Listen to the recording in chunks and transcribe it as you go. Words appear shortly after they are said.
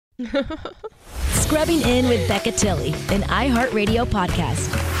Scrubbing In with Becca Tilley, an iHeartRadio podcast.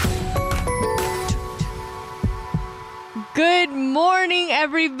 Good morning,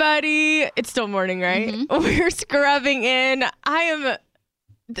 everybody. It's still morning, right? Mm-hmm. We're scrubbing in. I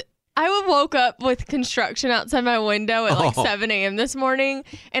woke up with construction outside my window at like 7 a.m. this morning,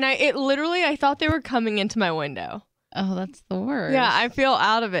 and I thought they were coming into my window. Oh, that's the worst. Yeah, I feel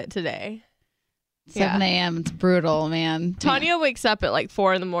out of it today. 7 a.m. It's brutal, man. Tanya wakes up at like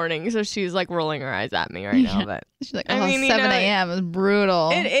 4 in the morning, so she's like rolling her eyes at me right now. But she's like, 7 a.m. is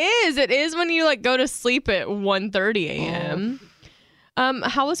brutal. It is. It is when you like go to sleep at 1:30 a.m.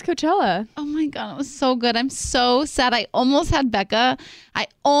 How was Coachella? Oh my God, it was so good. I'm so sad. I almost had Becca. I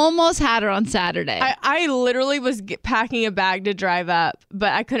almost had her on Saturday. I literally was packing a bag to drive up,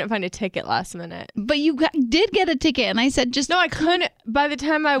 but I couldn't find a ticket last minute. But you did get a ticket, and I said just... No, I couldn't. By the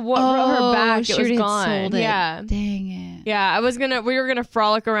time I wrote her back, it was gone. Sold it. Yeah. Dang it. Yeah, we were gonna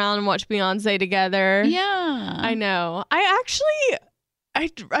frolic around and watch Beyonce together. Yeah. I know.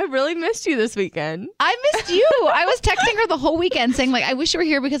 I really missed you this weekend. I missed you. I was texting her the whole weekend saying like, I wish you were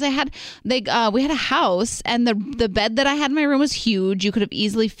here because we had a house and the bed that I had in my room was huge. You could have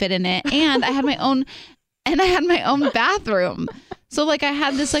easily fit in it. And I had my own bathroom. So like I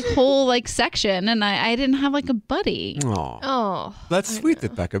had this like whole like section and I didn't have like a buddy. Oh, that's sweet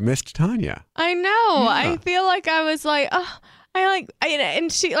that Becca missed Tanya. I know. Yeah. I feel like I was like, oh, and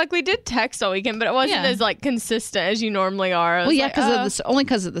she like we did text all weekend, but it wasn't as like consistent as you normally are. Well, yeah,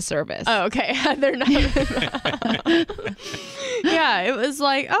 because of the service. Oh, okay. They're not. Yeah, it was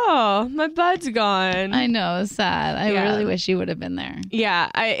like, oh, my bud's gone. I know, it's sad. I really wish you would have been there. Yeah,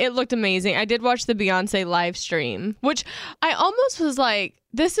 it looked amazing. I did watch the Beyonce live stream, which I almost was like,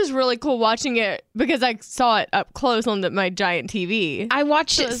 this is really cool watching it because I saw it up close on my giant TV. I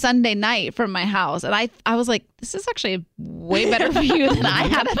watched it Sunday night from my house, and I was like, this is actually way better for you than I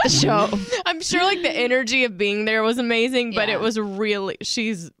had at the show. I'm sure like the energy of being there was amazing, but it was really,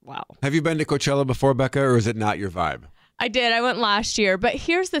 wow. Have you been to Coachella before, Becca, or is it not your vibe? I did. I went last year. But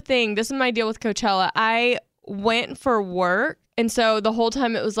here's the thing. This is my deal with Coachella. I went for work. And so the whole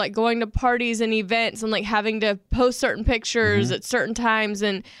time it was like going to parties and events and like having to post certain pictures at certain times.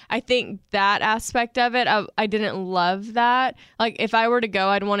 And I think that aspect of it, I didn't love that. Like if I were to go,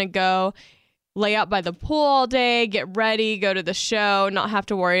 I'd want to go lay out by the pool all day, get ready, go to the show, not have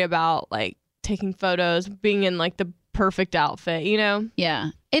to worry about like taking photos, being in like the perfect outfit, you know?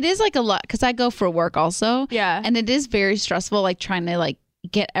 Yeah. It is like a lot because I go for work also. Yeah. And it is very stressful, like trying to like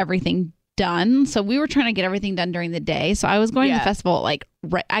get everything done. So we were trying to get everything done during the day. So I was going to the festival like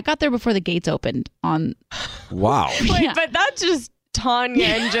I got there before the gates opened on. Wow. Wait, but that's just Tanya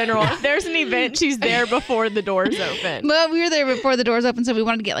in general. If there's an event, she's there before the doors open. Well, we were there before the doors open, so we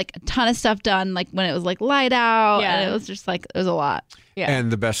wanted to get like a ton of stuff done, like when it was like light out. Yeah. And it was just like, it was a lot. Yeah.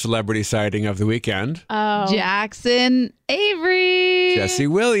 And the best celebrity sighting of the weekend. Oh. Jackson Avery. Jesse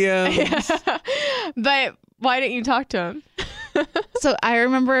Williams. Yeah. But why didn't you talk to him? So I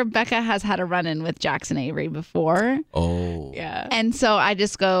remember Becca has had a run-in with Jackson Avery before. Oh. Yeah. And so I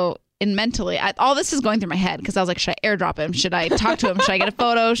just go, and mentally, all this is going through my head because I was like, should I airdrop him? Should I talk to him? Should I get a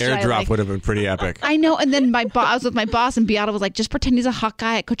photo? Airdrop would have been pretty epic. I know. And then I was with my boss and Beata was like, just pretend he's a hot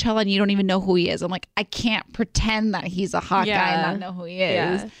guy at Coachella and you don't even know who he is. I'm like, I can't pretend that he's a hot guy and not know who he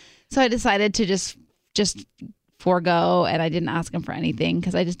is. Yeah. So I decided to just forego, and I didn't ask him for anything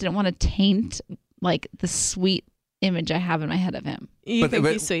because I just didn't want to taint like the sweet image I have in my head of him. You think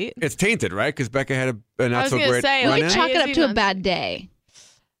he's sweet? It's tainted, right? Because Becca had a not so great say, run-in. We could chalk it up to a bad day.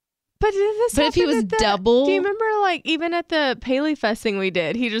 But if he was double... Do you remember like even at the Paley Fest thing we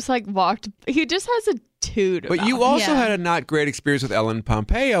did, he just like walked, he just has a toot But you also had a not great experience with Ellen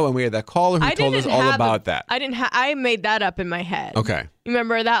Pompeo, and we had that caller who told us all about that. I made that up in my head. Okay. You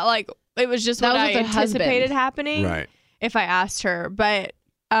remember that? Like it was just what I anticipated happening. Right. If I asked her. But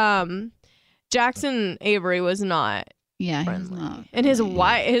Jackson Avery was not friendly. He was not. And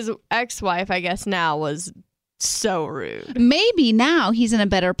his ex-wife, I guess now, was so rude. Maybe now he's in a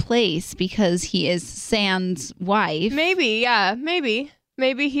better place because he is San's wife. Maybe, yeah, maybe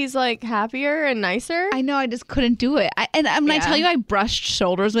he's like happier and nicer. I know, I just couldn't do it. When I tell you I brushed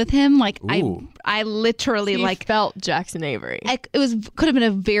shoulders with him, like I literally so like felt Jackson Avery. Could have been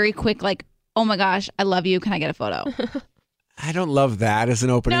a very quick like, oh my gosh, I love you. Can I get a photo? I don't love that as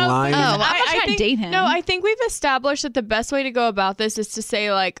an opening line. Oh, I'm not trying to date him. No, I think we've established that the best way to go about this is to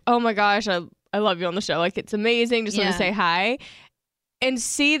say like, oh my gosh, I love you on the show. Like, it's amazing. Just want to say hi. And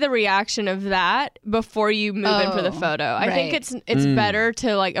see the reaction of that before you move in for the photo. I think it's better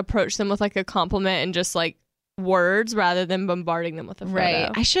to like approach them with like a compliment and just like words rather than bombarding them with a photo.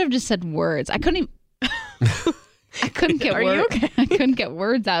 Right. I should have just said words. I couldn't even... I couldn't get words. Okay? I couldn't get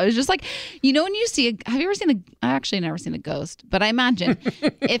words out. It was just like, you know, when you see have you ever seen I actually never seen a ghost, but I imagine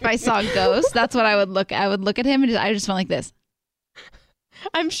if I saw a ghost, that's what I would look at him and I just went like this.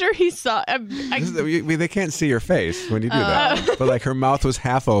 I'm sure he saw. They can't see your face when you do that. But like her mouth was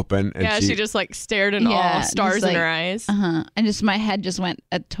half open. And she just like stared in awe, stars in her eyes. And just my head just went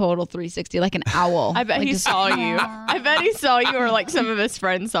a total 360, like an owl. I bet like he saw you. I bet he saw you, or like some of his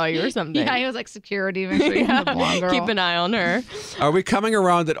friends saw you or something. Yeah, he was like security. Make sure you're the blonde girl. Keep an eye on her. Are we coming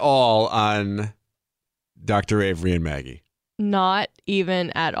around at all on Dr. Avery and Maggie? Not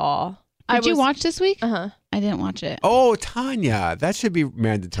even at all. Did you watch this week? Uh-huh. I didn't watch it. Oh, Tanya. That should be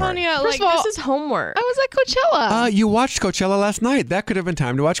mandatory. Tanya, like, this is homework. I was at Coachella. You watched Coachella last night. That could have been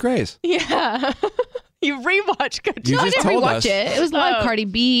time to watch Grace. Yeah. You rewatched Coachella. You just I didn't told rewatch us. It was live Cardi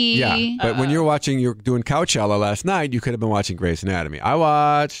B. Yeah, but when you're doing Coachella last night, you could have been watching Grey's Anatomy. I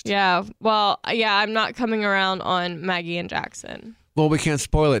watched. Yeah. Well, yeah, I'm not coming around on Maggie and Jackson. Well, we can't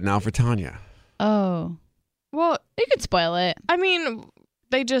spoil it now for Tanya. Oh. Well, you could spoil it. I mean,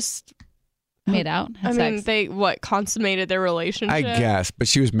 they just made out. I mean, they consummated their relationship. I guess, but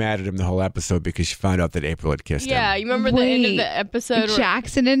she was mad at him the whole episode because she found out that April had kissed him. Yeah, you remember the end of the episode?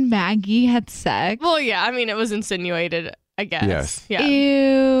 Jackson and Maggie had sex? Well, yeah, I mean, it was insinuated, I guess. Yes. Yeah.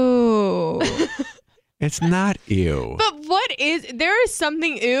 Ew. It's not ew. But there is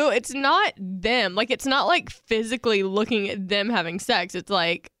something ew. It's not them. Like, it's not like physically looking at them having sex. It's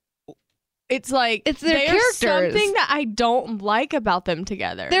their characters. Something that I don't like about them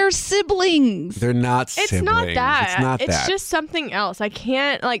together. They're siblings. They're not siblings. It's not that. It's not that. It's just something else. I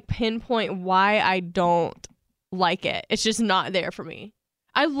can't like pinpoint why I don't like it. It's just not there for me.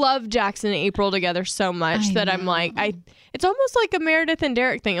 I love Jackson and April together so much that I'm like, it's almost like a Meredith and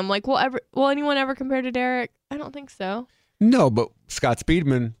Derek thing. I'm like, will anyone ever compare to Derek? I don't think so. No, but Scott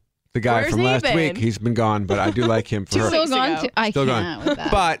Speedman, the guy from last week, he's been gone, but I do like him for her. Still gone. I Still can't gone. With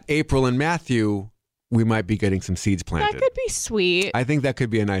that. But April and Matthew, we might be getting some seeds planted. That could be sweet. I think that could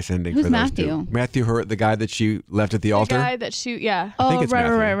be a nice ending Who's for those Matthew? two. Matthew, the guy that she left at the altar. The guy that yeah. I think it's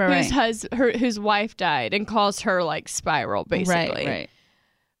right. Whose wife died and calls her like Spiral, basically. Right.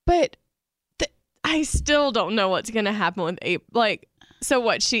 But I still don't know what's going to happen with April. Like, so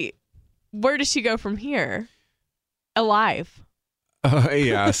what? Where does she go from here? Alive.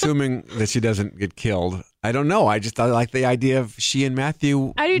 Yeah, assuming that she doesn't get killed. I don't know. I like the idea of she and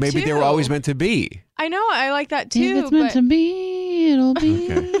Matthew. I do maybe too. they were always meant to be. I know. I like that too. If it's meant to be, it'll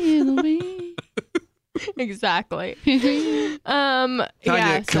be. Okay. It'll be. Exactly.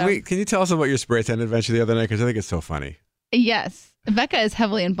 Tanya, can you tell us about your spray tan adventure the other night? Because I think it's so funny. Yes. Becca is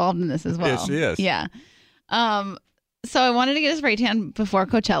heavily involved in this as well. Yes, she is. Yeah. So I wanted to get a spray tan before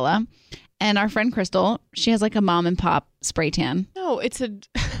Coachella. And our friend Crystal, she has like a mom and pop spray tan. No, it's not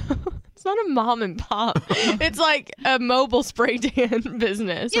a mom and pop. It's like a mobile spray tan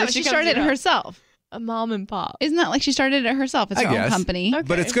business. Yeah, she started it herself. A mom and pop. Isn't that like she started it herself? It's her own company. Okay.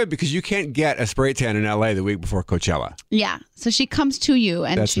 But it's good because you can't get a spray tan in LA the week before Coachella. Yeah. So she comes to you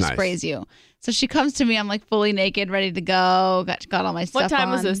and That's she nice. sprays you. So she comes to me. I'm like fully naked, ready to go. Got all my stuff on. What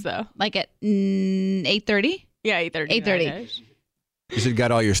time was this though? Like at 8:30? Yeah, 8:30. 8:30. You said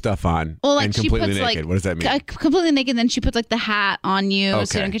got all your stuff on and she completely puts naked. What does that mean? Completely naked. Then she puts like the hat on you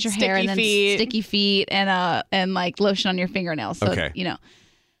so you don't get your hair, and then sticky feet and like lotion on your fingernails. So you know.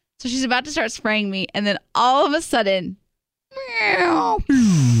 So she's about to start spraying me, and then all of a sudden,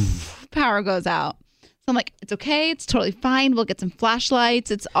 power goes out. So I'm like, it's okay, it's totally fine. We'll get some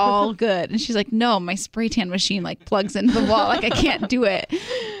flashlights. It's all good. And she's like, no, my spray tan machine like plugs into the wall. Like I can't do it. So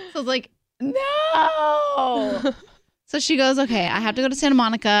I was like, no. So she goes, okay, I have to go to Santa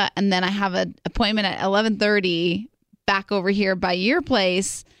Monica, and then I have an appointment at 11:30 back over here by your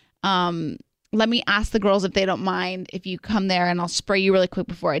place. Let me ask the girls if they don't mind if you come there, and I'll spray you really quick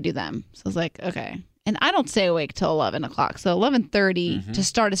before I do them. So I was like, okay. And I don't stay awake till 11 o'clock. So 11:30 to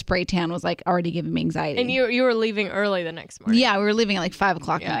start a spray tan was like already giving me anxiety. And you were leaving early the next morning. Yeah, we were leaving at like 5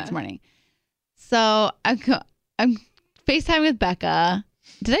 o'clock the next morning. So I'm FaceTime with Becca.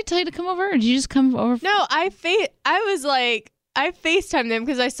 Did I tell you to come over, or did you just come over? No, I FaceTimed them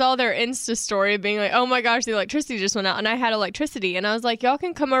because I saw their Insta story being like, oh my gosh, the electricity just went out, and I had electricity, and I was like, y'all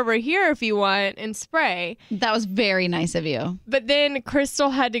can come over here if you want and spray. That was very nice of you. But then Crystal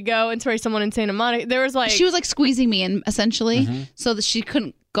had to go and spray someone in Santa Monica. There was like, she was like squeezing me in essentially, so that she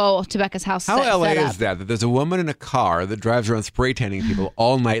couldn't go to Becca's house. How LA is that there's a woman in a car that drives around spray tanning people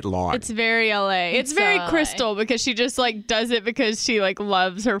all night long? It's very LA. It's very LA. Crystal because she just like does it because she like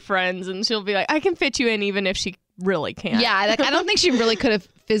loves her friends, and she'll be like, I can fit you in even if she really can't. Yeah, like, I don't think she really could have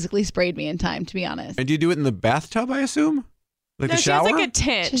physically sprayed me in time, to be honest. And do you do it in the bathtub, I assume? Like No, the she has shower? like a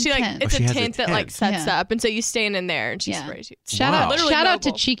tent. She's She like tent. it's Oh, she a has a tent that like tent. sets Yeah. up, and so you stand in there and she Yeah. sprays you. Shout Wow. out, Literally shout out to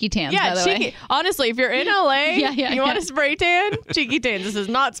mobile. Cheeky Tans, Yeah, by the Cheeky. way. Honestly, if you're in LA, Yeah, you want yeah. a spray tan, Cheeky Tans. This is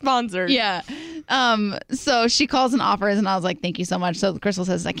not sponsored. Yeah. So she calls and offers, and I was like, thank you so much. So Crystal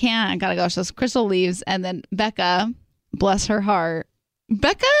says, I can't, I gotta go. So Crystal leaves, and then Becca, bless her heart,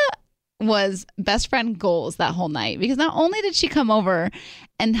 Becca was best friend goals that whole night, because not only did she come over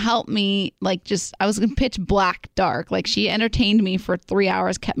and help me, like, just, I was in pitch black dark, like she entertained me for 3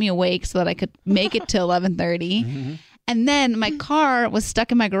 hours, kept me awake so that I could make it till 11:30. And then my car was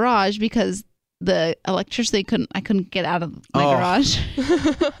stuck in my garage because the electricity I couldn't get out of my garage.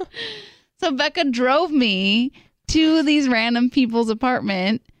 So Becca drove me to these random people's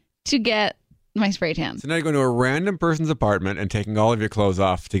apartment to get my spray tans. So now you're going to a random person's apartment and taking all of your clothes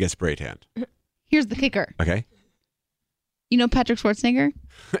off to get spray tanned. Here's the kicker. Okay. You know Patrick Schwarzenegger?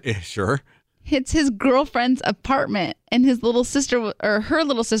 Yeah, sure. It's his girlfriend's apartment, and his little sister, or her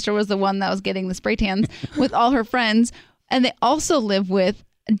little sister, was the one that was getting the spray tans with all her friends. And they also live with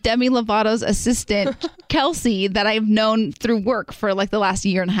Demi Lovato's assistant, Kelsey, that I've known through work for like the last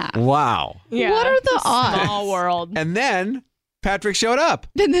year and a half. Wow. Yeah, What are the it's a odds? Small world. And then Patrick showed up.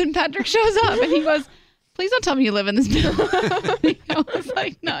 And then Patrick shows up and he goes, please don't tell me you live in this building. I was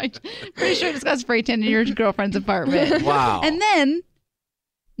like, no, I'm pretty sure I just got spray tan in your girlfriend's apartment. Wow. And then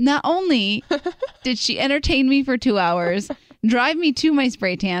not only did she entertain me for 2 hours, drive me to my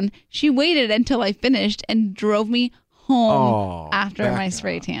spray tan, she waited until I finished and drove me home after my Becca.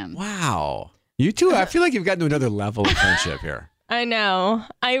 spray tan. Wow. You two, I feel like you've gotten to another level of friendship here. I know.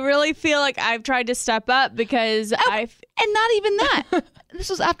 I really feel like I've tried to step up because And not even that. This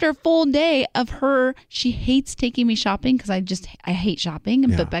was after a full day of her. She hates taking me shopping because I hate shopping.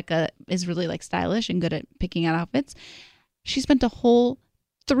 Yeah. But Becca is really like stylish and good at picking out outfits. She spent a whole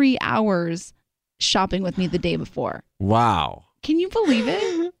 3 hours shopping with me the day before. Wow. Can you believe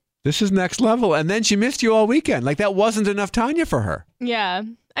it? This is next level. And then she missed you all weekend. Like that wasn't enough Tanya for her. yeah,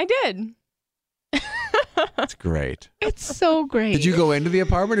 I did. That's great. It's so great. Did you go into the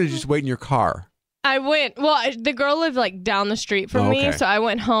apartment or did you just wait in your car? I went, the girl lived like down the street from me. Okay. So I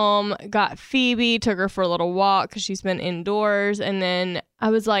went home, got Phoebe, took her for a little walk because she's been indoors. And then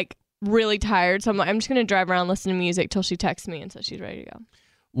I was like really tired. So I'm like, I'm just going to drive around, listen to music till she texts me and says she's ready to go.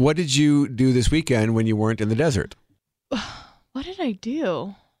 What did you do this weekend when you weren't in the desert? What did I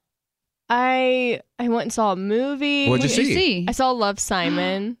do? I went and saw a movie. What'd you What did you see? see? I saw Love,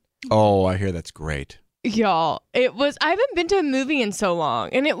 Simon. Oh, I hear that's great. Y'all, I haven't been to a movie in so long,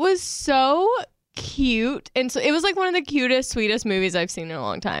 and it was so cute, and so it was like one of the cutest, sweetest movies I've seen in a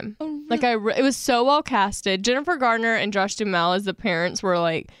long time. Oh, Like it was so well casted. Jennifer Garner and Josh Duhamel as the parents were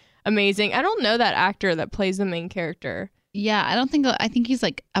like amazing. I don't know that actor that plays the main character. Yeah, I think he's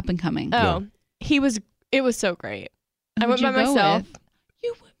like up and coming. Oh, it was so great. I Who'd went by you go myself. with?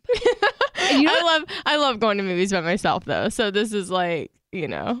 You know I love going to movies by myself though. So this is like,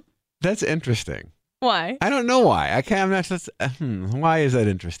 That's interesting. why? I don't know why. I can't. I'm not. Why is that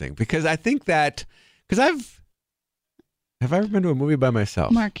interesting? Because I think that have I ever been to a movie by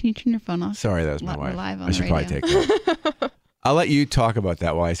myself? Mark, can you turn your phone off? Sorry, that was my We're wife. live on I the should probably radio. take that. I'll let you talk about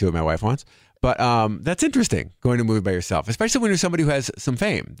that while I see what my wife wants. But that's interesting, going to a movie by yourself, especially when you're somebody who has some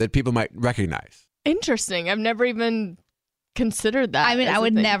fame that people might recognize. Interesting. I've never even considered that. I mean, as I a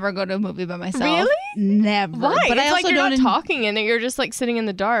would thing. never go to a movie by myself. Really? Never. Why? But It's I also like you're don't not talking in it. You're just like sitting in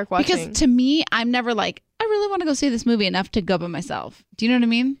the dark watching. because to me, I'm never like, I really want to go see this movie enough to go by myself. Do you know what I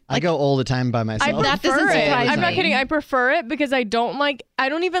mean? I go all the time by myself. I that prefer doesn't it. surprise I'm not me. kidding. I prefer it because I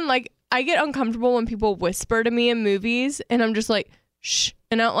get uncomfortable when people whisper to me in movies and I'm just like, shh.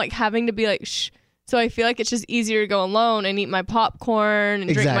 And I don't like having to be like, shh. So I feel like it's just easier to go alone and eat my popcorn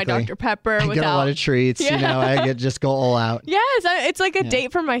and drink my Exactly. Dr. Pepper I without. get a lot of treats. Yeah. I get just go all out. Yes, it's like a Yeah.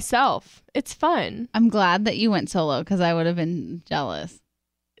 date for myself. It's fun. I'm glad that you went solo because I would have been jealous.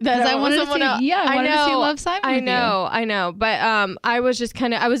 That Because I wanted to someone see, else- I wanted to see Love, Simon. I with you. I know. But I was just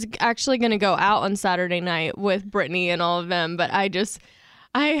I was actually going to go out on Saturday night with Brittany and all of them. But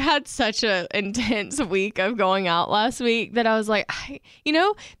I had such an intense week of going out last week that I was like,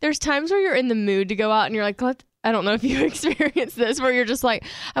 there's times where you're in the mood to go out and you're like, I don't know if you experienced this, where you're just like,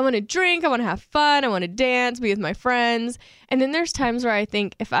 I want to drink, I want to have fun, I want to dance, be with my friends. And then there's times where I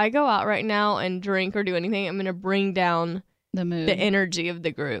think if I go out right now and drink or do anything, I'm going to bring down The mood. the energy of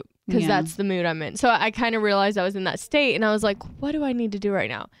the group because Yeah. that's the mood I'm in. So I kind of realized I was in that state and I was like, what do I need to do right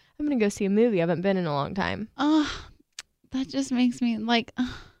now? I'm going to go see a movie I haven't been in a long time. Oh, that just makes me like.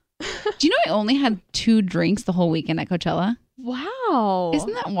 Do you know I only had 2 drinks the whole weekend at Coachella? Wow.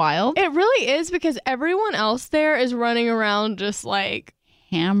 Isn't that wild? It really is because everyone else there is running around just like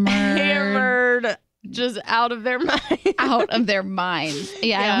Hammered. hammered. just out of their mind. out of their minds.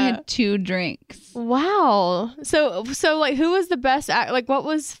 Yeah, I only had 2 drinks. Wow. So like, who was the best like, what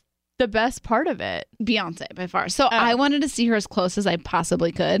was the best part of it? Beyonce by far. So I wanted to see her as close as I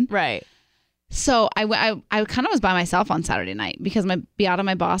possibly could. Right. So I kind of was by myself on Saturday night because Beata,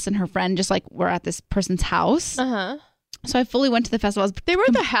 my boss, and her friend just like were at this person's house. Uh-huh. So I fully went to the festival. They were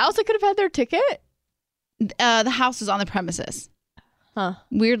at the house. I could have had their ticket. The house is on the premises. Huh.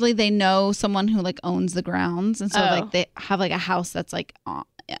 Weirdly, they know someone who like owns the grounds, and so like they have like a house that's like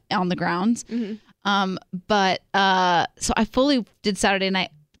on the grounds. Mm-hmm. So I fully did Saturday night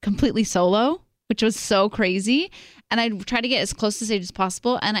completely solo, which was so crazy. And I tried to get as close to stage as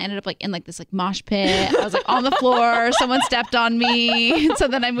possible, and I ended up like in like this like mosh pit. I was like on the floor. Someone stepped on me, so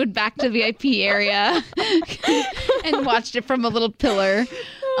then I moved back to the VIP area and watched it from a little pillar.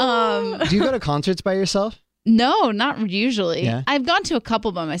 Do you go to concerts by yourself? No, not usually. Yeah. I've gone to a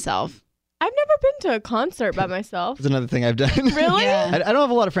couple by myself. I've never been to a concert by myself. That's another thing I've done. Really? Yeah. I don't have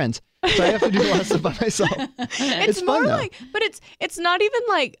a lot of friends, so I have to do a lot of stuff by myself. It's fun, more though. like, but it's not even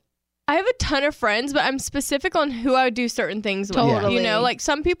like, I have a ton of friends, but I'm specific on who I would do certain things with. Totally. You know, like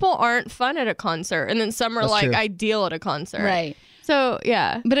some people aren't fun at a concert, and then some are That's like true. ideal at a concert. Right. So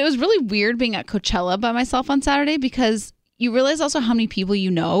yeah. But it was really weird being at Coachella by myself on Saturday because you realize also how many people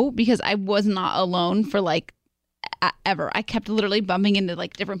you know, because I was not alone for like ever. I kept literally bumping into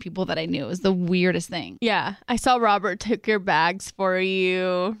like different people that I knew. It was the weirdest thing. Yeah. I saw Robert took your bags for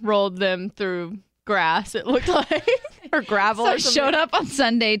you, rolled them through grass, it looked like, or gravel. So or I something. showed up on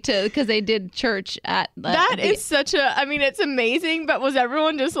Sunday because they did church at That is such a, I mean, it's amazing, but was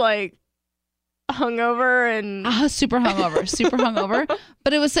everyone just like hungover and super hungover.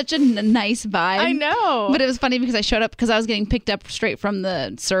 But it was such a nice vibe. I know. But it was funny because I showed up because I was getting picked up straight from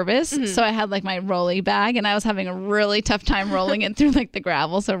the service. Mm-hmm. So I had like my rolly bag and I was having a really tough time rolling it through like the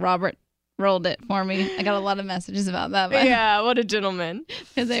gravel. So Robert rolled it for me. I got a lot of messages about that. But Yeah, what a gentleman.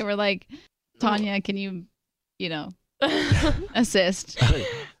 because they were like, Tanya, can you assist?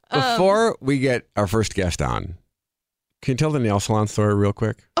 Before we get our first guest on, can you tell the nail salon story real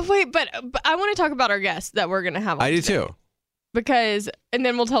quick? Oh, wait, but I want to talk about our guest that we're going to have on I do today. too. Because, and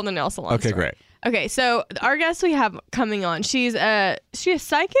then we'll tell the nail salon Okay, story. great. Okay, so our guest we have coming on, she's a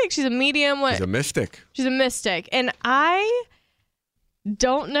psychic? She's a medium? What? He's a mystic. She's a mystic. And I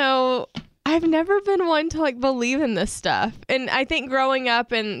don't know, I've never been one to like believe in this stuff. And I think growing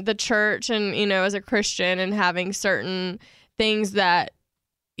up in the church and, you know, as a Christian and having certain things that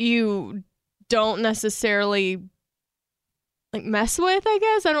you don't necessarily like mess with, I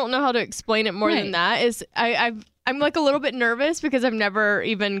guess. I don't know how to explain it more than that. Is I'm like a little bit nervous because I've never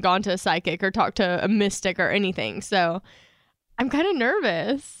even gone to a psychic or talked to a mystic or anything. So I'm kind of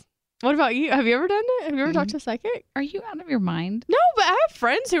nervous. What about you? Have you ever done it? Have you ever talked to a psychic? Are you out of your mind? No, but I have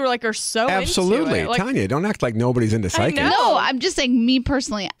friends who are so Absolutely. into it. Like, Tanya, don't act like nobody's into psychics. know. No, I'm just saying me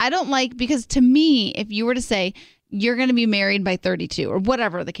personally. I don't like, because to me, if you were to say you're going to be married by 32 or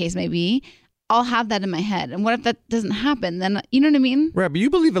whatever the case may be, I'll have that in my head. And what if that doesn't happen? Then, you know what I mean? Right, but you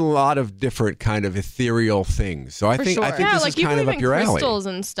believe in a lot of different kind of ethereal things. So I think sure. I think yeah, this like is you kind of believe up in your alley. crystals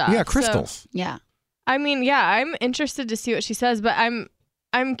and stuff. Yeah, So, crystals. Yeah. I mean, yeah, I'm interested to see what she says, but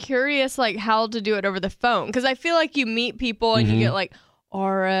I'm curious like how to do it over the phone because I feel like you meet people and you get like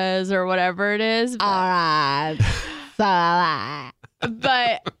auras or whatever it is. But,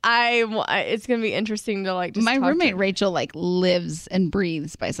 but it's gonna be interesting to like. Just My talk roommate to Rachel like lives and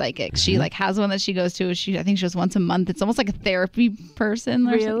breathes by psychics. She like has one that she goes to. I think she goes once a month. It's almost like a therapy person.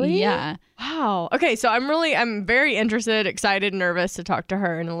 Or something. Really? Yeah. Wow. Okay, so I'm very interested, excited, nervous to talk to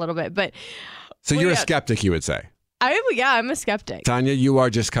her in a little bit. But So well, you're a yeah. skeptic, you would say. I'm a skeptic. Tanya, you are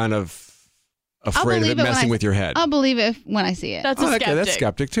just kind of afraid of believe it it when messing I- with your head. I'll believe it when I see it. That's a okay, skeptic. that's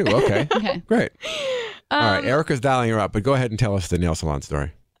skeptic too. Okay, Okay. great. All right, Erica's dialing her up, but go ahead and tell us the nail salon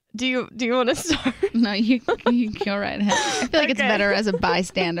story. Do you want to start? No, you go right ahead. I feel like it's Okay. better as a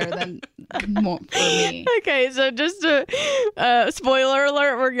bystander than more for me. Okay, so just a spoiler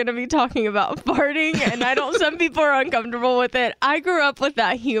alert, we're going to be talking about farting, and I don't, some people are uncomfortable with it. I grew up with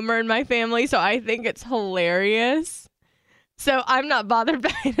that humor in my family, so I think it's hilarious. So I'm not bothered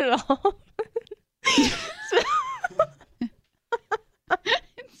by it at all.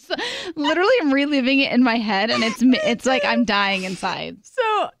 Literally, I'm reliving it in my head, and it's like I'm dying inside.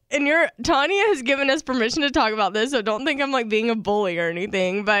 So, and Tanya has given us permission to talk about this, so don't think I'm like being a bully or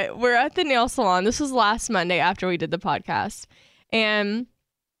anything, but we're at the nail salon. This was last Monday after we did the podcast, and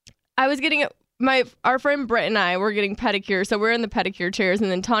I was getting our friend Britt and I were getting pedicure, so we're in the pedicure chairs,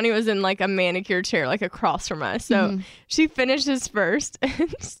 and then Tanya was in like a manicure chair, like across from us. So she finishes first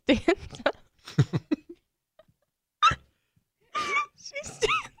and stands up. She stands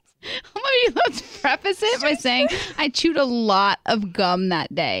Maybe let's preface it by saying I chewed a lot of gum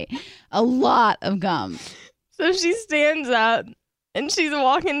that day. A lot of gum. So she stands up and she's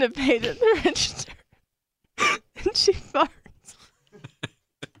walking to pay at the register. And she farts.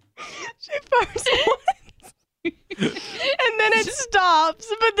 She farts once. And then it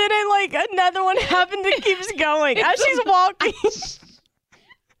stops. But then another one happens and keeps going as she's walking.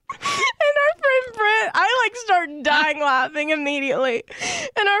 And our friend Brett, I start dying laughing immediately.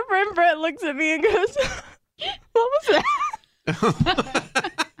 And our friend Brett looks at me and goes, "What was that?"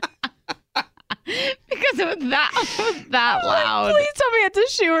 Because it was that loud. Please tell me it's a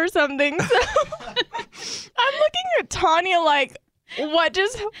shoe or something. So I'm looking at Tanya why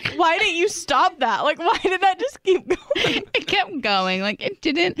didn't you stop that? Why did that just keep going? It kept going. It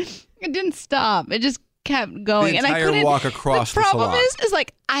didn't stop. It just kept going. The And I entire couldn't walk across the the problem salon. is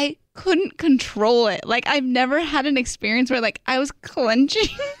I couldn't control it. I've never had an experience where I was clenching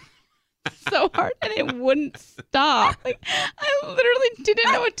so hard and it wouldn't stop. I literally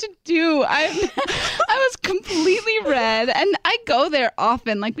didn't know what to do. I was completely red, and I go there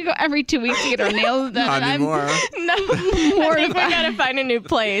often. We go every 2 weeks to get our nails done. Not and anymore. No, I think we gotta find a new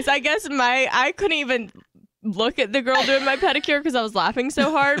place. I guess I couldn't even look at the girl doing my pedicure because I was laughing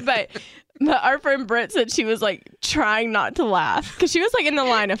so hard. But our friend Britt said she was trying not to laugh because she was in the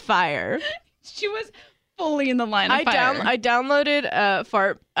line of fire. She was fully in the line of fire. I downloaded a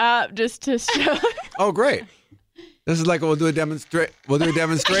fart app just to show. Oh, great. This is we'll do a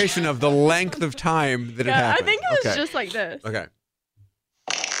demonstration of the length of time that it happened. I think it was just like this. Okay.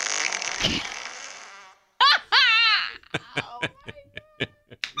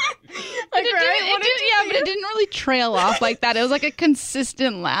 But it didn't really trail off like that. It was a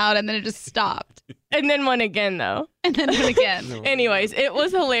consistent loud, and then it just stopped. And then one again, though. And then one again. Anyways, it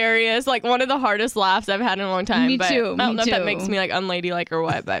was hilarious. One of the hardest laughs I've had in a long time. Me but too. I don't know if that too. makes me unladylike or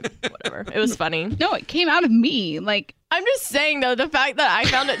what, but whatever. It was funny. No, it came out of me. I'm just saying, though, the fact that I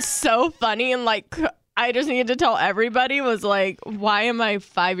found it so funny and I just needed to tell everybody was why am I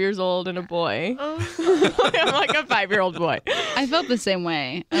 5 years old and a boy? I'm a 5-year-old boy. I felt the same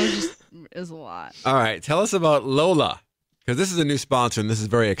way. It was a lot. All right. Tell us about Lola, because this is a new sponsor and this is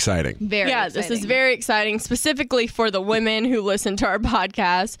very exciting. Very exciting. This is very exciting, specifically for the women who listen to our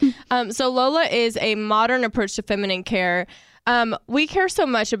podcast. So Lola is a modern approach to feminine care. We care so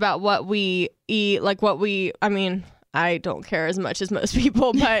much about what we eat, I don't care as much as most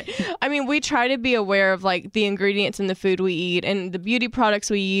people, but we try to be aware of the ingredients in the food we eat and the beauty products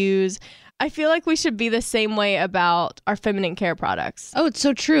we use. I feel like we should be the same way about our feminine care products. Oh, it's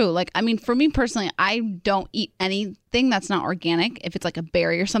so true. For me personally, I don't eat anything that's not organic. If it's a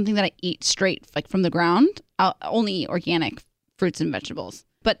berry or something that I eat straight from the ground, I'll only eat organic fruits and vegetables.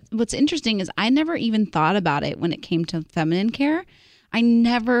 But what's interesting is I never even thought about it when it came to feminine care. I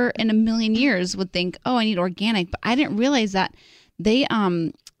never in a million years would think, oh, I need organic. But I didn't realize that they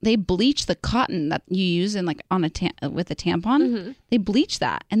bleach the cotton that you use in on with a tampon. Mm-hmm. They bleach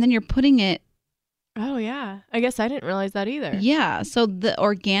that, and then you're putting it. Oh yeah, I guess I didn't realize that either. Yeah, so the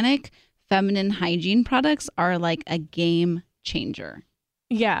organic feminine hygiene products are a game changer.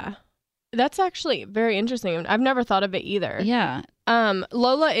 Yeah, that's actually very interesting. I've never thought of it either. Yeah.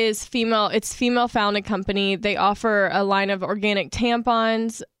 Lola is female. It's female-founded company. They offer a line of organic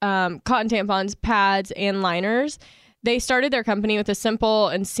tampons, cotton tampons, pads, and liners. They started their company with a simple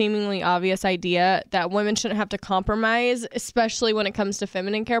and seemingly obvious idea that women shouldn't have to compromise, especially when it comes to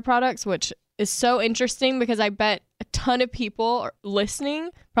feminine care products, which is so interesting because I bet a ton of people listening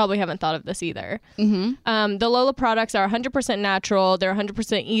probably haven't thought of this either. Mm-hmm. The Lola products are 100% natural. They're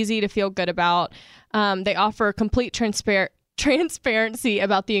 100% easy to feel good about. They offer complete transparency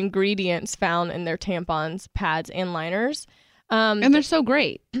about the ingredients found in their tampons, pads, and liners. And they're so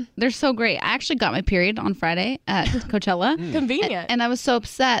great. They're so great. I actually got my period on Friday at Coachella. Convenient. And I was so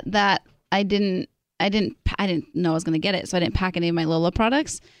upset that I didn't know I was going to get it, so I didn't pack any of my Lola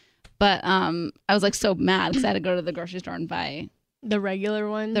products. But I was so mad because I had to go to the grocery store and buy the regular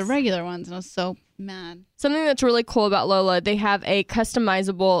ones. And I was so mad. Something that's really cool about Lola, they have a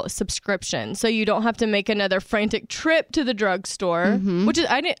customizable subscription, so you don't have to make another frantic trip to the drugstore, which is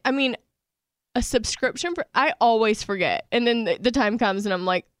a subscription I always forget, and then the time comes and I'm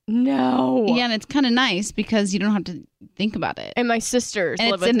like, no. Yeah, and it's kind of nice because you don't have to think about it. And my sisters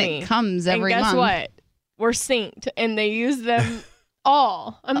live with me. It comes every month. And guess what? We're synced, and they use them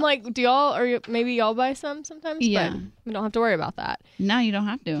all. I'm like, do y'all, or maybe y'all buy some sometimes? Yeah. But we don't have to worry about that. No, you don't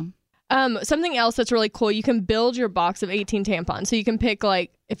have to. Something else that's really cool, you can build your box of 18 tampons. So you can pick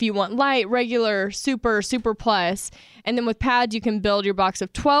if you want light, regular, super, super plus. And then with pads, you can build your box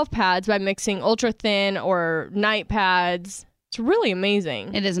of 12 pads by mixing ultra thin or night pads It's really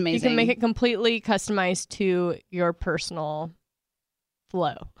amazing. It is amazing. You can make it completely customized to your personal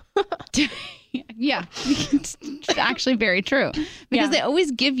flow. Yeah, it's actually very true because they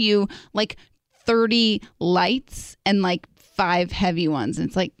always give you like 30 lights and like 5 heavy ones. And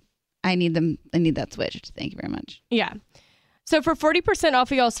it's like, I need them. I need that switched. Thank you very much. Yeah. So for 40%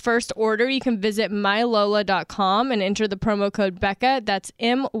 off of y'all's first order, you can visit mylola.com and enter the promo code Becca. That's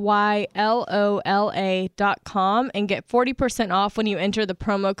MYLOLA.com and get 40% off when you enter the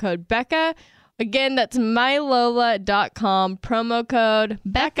promo code Becca. Again, that's mylola.com, promo code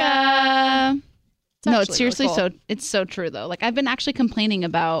Becca. No, it's seriously it's so true though. Like I've been actually complaining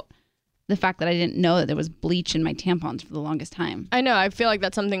about the fact that I didn't know that there was bleach in my tampons for the longest time. I know. I feel like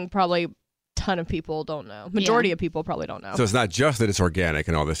that's something probably a ton of people don't know. Majority of people probably don't know. So it's not just that it's organic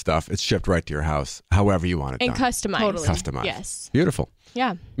and all this stuff. It's shipped right to your house, however you want it and done. customized. Totally. Customized. Yes. Beautiful.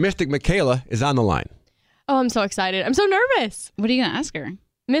 Yeah. Mystic Michaela is on the line. Oh, I'm so excited. I'm so nervous. What are you going to ask her?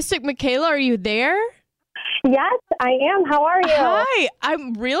 Mystic Michaela, are you there? Yes, I am. How are you? Hi.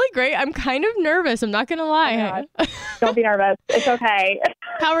 I'm really great. I'm kind of nervous. I'm not going to lie. Oh, don't be nervous. It's okay.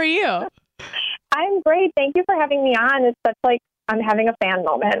 How are you? I'm great. Thank you for having me on. It's such like I'm having a fan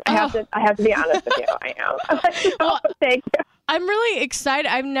moment. I have to be honest with you. I am. Well, thank you. I'm really excited.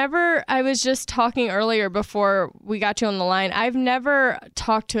 I was just talking earlier before we got you on the line. I've never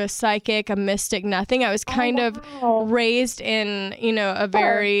talked to a psychic, a mystic, nothing. I was kind of raised in, a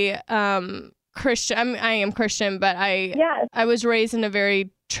very Christian. I am Christian, but I was raised in a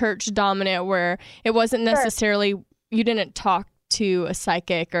very church dominant where it wasn't necessarily, you didn't talk to a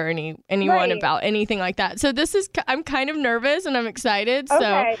psychic or anyone about anything like that. So I'm kind of nervous and I'm excited. So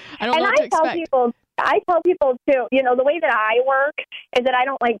I don't know what to expect. I tell people too, the way that I work is that I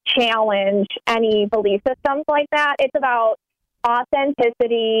don't like challenge any belief systems like that. It's about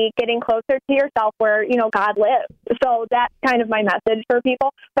authenticity, getting closer to yourself where, God lives. So that's kind of my message for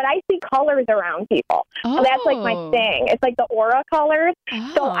people. But I see colors around people. So that's like my thing. It's like the aura colors.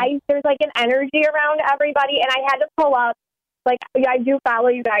 So there's like an energy around everybody. And I had to pull up, like, I do follow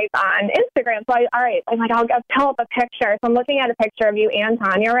you guys on Instagram. So I'm like, I'll pull up a picture. So I'm looking at a picture of you and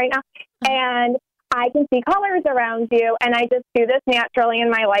Tanya right now. And I can see colors around you, and I just do this naturally in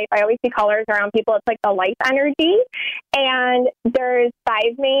my life. I always see colors around people. It's like the life energy, and there's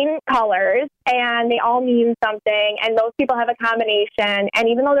 5 main colors, and they all mean something, and those people have a combination, and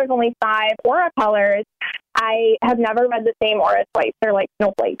even though there's only 5 aura colors, I have never read the same aura twice. They're like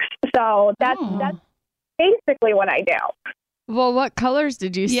snowflakes. So that's basically what I do. Well, what colors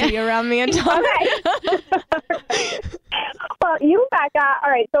did you see around me and Tanya? Well, you, Becca, all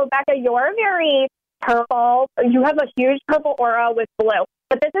right, so Becca, you're very purple. You have a huge purple aura with blue.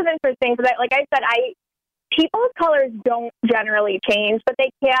 But this is interesting because, like I said, people's colors don't generally change, but they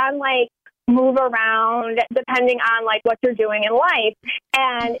can, like, move around depending on, like, what you're doing in life.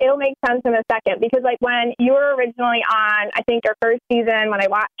 And it'll make sense in a second because, like, when you were originally on, I think, your first season when I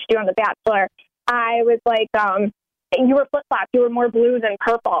watched you on The Bachelor, I was like, you were flip-flopped. You were more blue than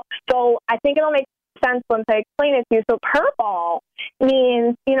purple. So I think it'll make sense once I explain it to you. So purple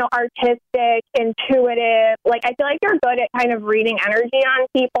means, artistic, intuitive. Like, I feel like you're good at kind of reading energy on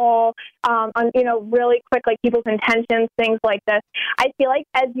people, really quick, like people's intentions, things like this. I feel like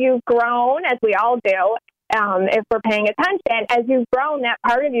as you've grown, as we all do, if we're paying attention, as you've grown, that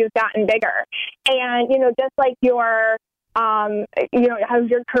part of you has gotten bigger. And, just like your how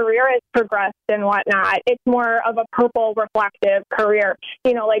your career has progressed and whatnot. It's more of a purple reflective career,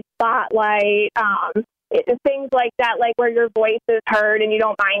 like spotlight, things like that, like where your voice is heard and you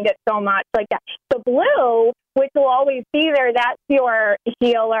don't mind it so much like that. The blue, which will always be there, that's your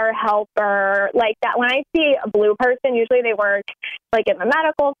healer, helper, like that. When I see a blue person, usually they work like in the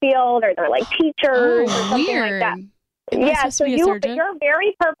medical field or they're like teachers or something like that. Yeah, so you're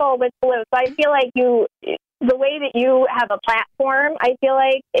very purple with blue. So I feel like the way that you have a platform, I feel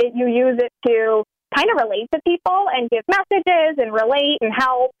like you use it to kind of relate to people and give messages and relate and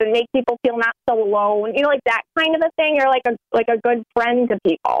help and make people feel not so alone. Like that kind of a thing. You're like a good friend to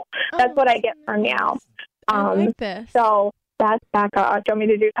people. That's what I get from you. I like this. So that's Becca. Do you want me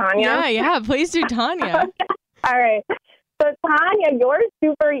to do Tanya? Yeah, please do Tanya. All right. So Tanya, you're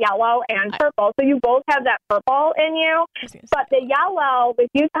super yellow and purple. So you both have that purple in you. But the yellow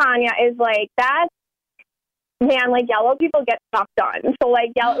with you, Tanya, is like yellow people get stuff done. So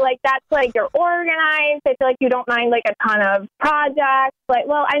that's like you're organized. I feel like you don't mind like a ton of projects. Like,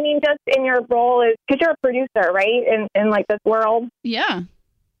 well, I mean, just in your role is because you're a producer, right? In like this world. Yeah.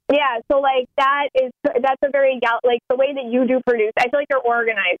 Yeah. So like that's a very like the way that you do produce. I feel like you're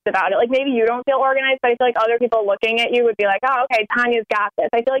organized about it. Like maybe you don't feel organized, but I feel like other people looking at you would be like, oh, okay, Tanya's got this.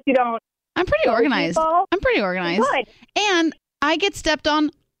 I feel like you don't. I'm pretty organized. I'm pretty organized. Good. And I get stepped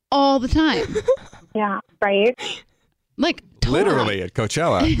on all the time. Yeah, right. Like totally. Literally at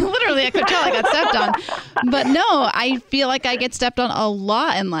Coachella. Literally at Coachella, I got stepped on. But no, I feel like I get stepped on a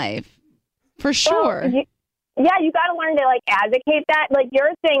lot in life. For sure. Well, you got to learn to like advocate that. Like your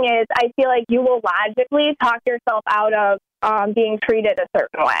thing is, I feel like you will logically talk yourself out of being treated a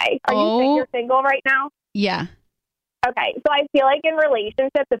certain way. You're single right now? Yeah. Okay, so I feel like in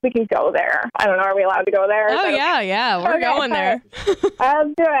relationships, if we can go there, I don't know, are we allowed to go there? Oh, yeah, we're going there. Let's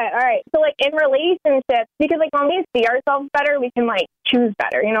do it. All right, so like in relationships, because like when we see ourselves better, we can like choose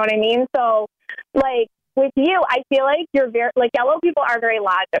better, you know what I mean? So like with you, I feel like you're very, like yellow people are very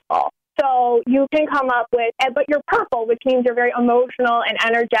logical. So you can come up with, but you're purple, which means you're very emotional and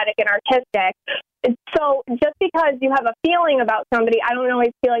energetic and artistic. So just because you have a feeling about somebody, I don't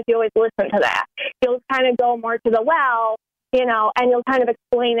always feel like you always listen to that. You'll kind of go more to the well, you know, and you'll kind of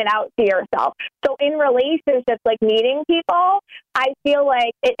explain it out to yourself. So in relationships, like meeting people, I feel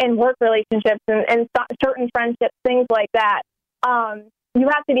like in work relationships and certain friendships, things like that, you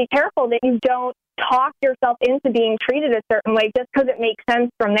have to be careful that you don't talk yourself into being treated a certain way just because it makes sense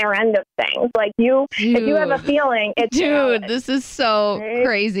from their end of things. Like if you have a feeling, it's valid. This is so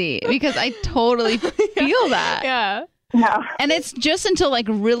crazy because I totally feel that. Yeah. No. And it's just until like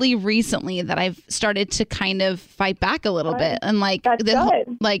really recently that I've started to kind of fight back a little bit and like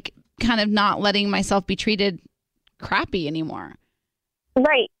like kind of not letting myself be treated crappy anymore.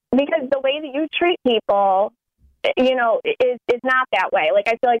 Right. Because the way that you treat people, you know, is not that way. Like,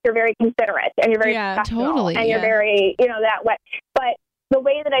 I feel like you're very considerate and you're very professional totally, and you're very, you know, that way. But the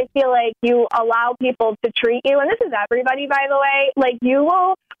way that I feel like you allow people to treat you, and this is everybody, by the way, like you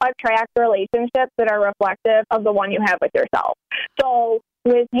will attract relationships that are reflective of the one you have with yourself. So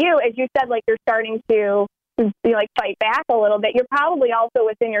with you, as you said, like you're starting to like fight back a little bit, you're probably also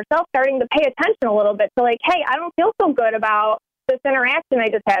within yourself starting to pay attention a little bit to like, hey, I don't feel so good about this interaction I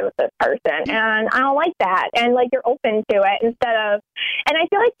just had with this person, and I don't like that, and like you're open to it instead of, and I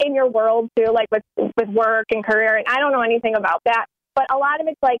feel like in your world too, like with work and career, and I don't know anything about that, but a lot of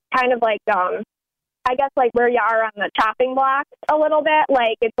it's like kind of like I guess like where you are on the chopping block a little bit,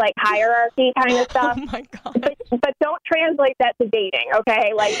 like it's like hierarchy kind of stuff. Oh my God. But don't translate that to dating,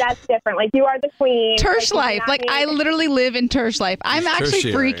 okay? Like that's different. Like you are the queen. Tersh life. Like I literally live in Tersh life. I'm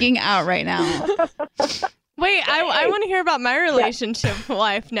actually freaking out right now. Wait, I want to hear about my relationship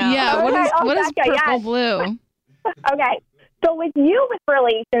life now. Yeah, what is purple blue? Okay, so with you with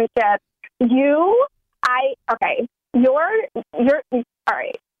relationships, you're all right.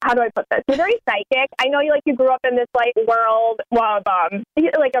 How do I put this? You're very psychic. I know you grew up in this like world of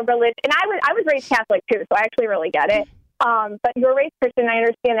like a religion, and I was raised Catholic too, so I actually really get it. But you're raised Christian, I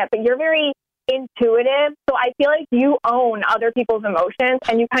understand that, but you're very intuitive, so I feel like you own other people's emotions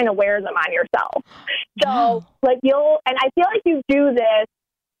and you kind of wear them on yourself. So like and I feel like you do this,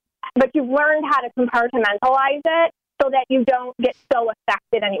 but you've learned how to compartmentalize it so that you don't get so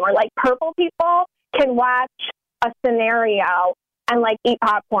affected anymore. Like purple people can watch a scenario and like eat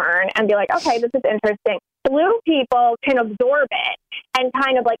popcorn and be like, okay, this is interesting. Blue people can absorb it and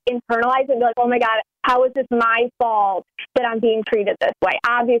kind of like internalize it and be like, oh my God, how is this my fault that I'm being treated this way?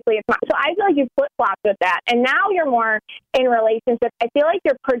 Obviously it's not. So I feel like you flip-flopped with that. And now you're more in relationships. I feel like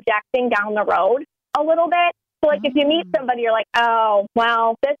you're projecting down the road a little bit. So like if you meet somebody, you're like, oh,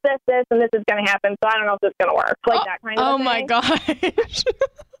 well, this, and this is going to happen. So I don't know if this is going to work. Like that kind of thing. Oh my gosh.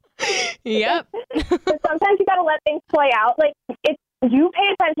 Yep. So sometimes you got to let things play out. Like you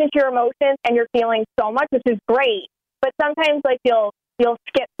pay attention to your emotions and you're feeling so much, which is great. But sometimes like you'll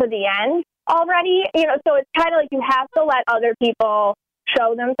skip to the end already, you know, so it's kind of like you have to let other people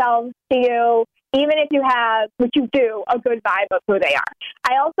show themselves to you, even if you have, which you do, a good vibe of who they are.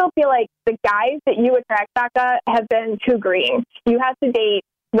 I also feel like the guys that you attract, Becca, have been too green. You have to date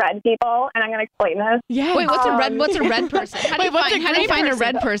red people, and I'm going to explain this. Yeah. Wait, what's a red person? How do you find a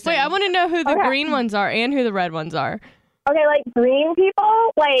red person? Wait, I want to know who the green ones are and who the red ones are. Okay, like green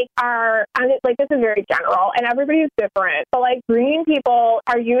people, like are like this is very general, and everybody's different. But like green people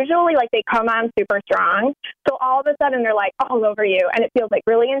are usually like they come on super strong, so all of a sudden they're like all over you, and it feels like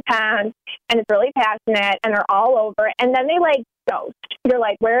really intense, and it's really passionate, and they're all over it, and then they like ghost. You're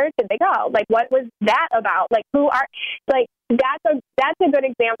like, where did they go? Like, what was that about? Like, who are like? That's a good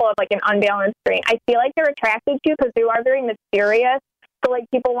example of like an unbalanced green. I feel like they're attracted to you because they are very mysterious. So like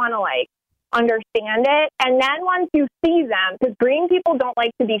people want to like understand it, and then once you see them, because green people don't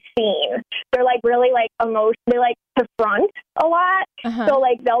like to be seen, they're like really like emotional, they like to front a lot. So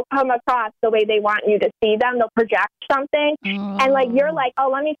like they'll come across the way they want you to see them, they'll project something, and like you're like, oh,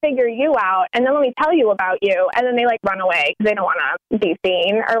 let me figure you out, and then let me tell you about you, and then they like run away because they don't want to be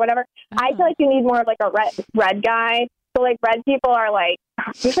seen or whatever. I feel like you need more of like a red guy. So So like red people are like,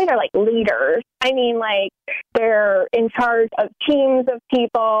 usually they're like leaders. I mean, like they're in charge of teams of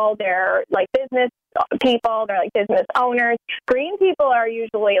people. They're like business people. They're like business owners. Green people are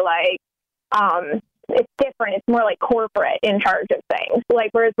usually like, it's different. It's more like corporate in charge of things. Like,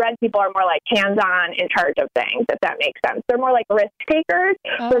 whereas red people are more like hands-on in charge of things, if that makes sense. They're more like risk takers,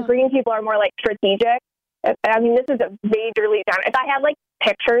 where green people are more like strategic. I mean, this is a majorly down. If I had like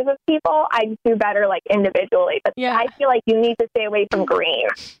pictures of people, I'd do better like individually. But I feel like you need to stay away from green.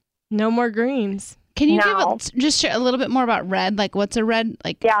 No more greens. Can you just share a little bit more about red? Like, what's a red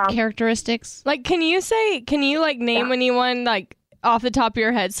characteristics? Like, can you like name anyone like off the top of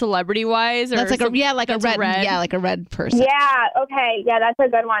your head, celebrity wise? That's like a red person. Yeah. Okay. Yeah, that's a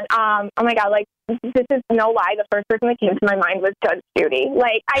good one. Oh my God. Like, this is no lie. The first person that came to my mind was Judge Judy.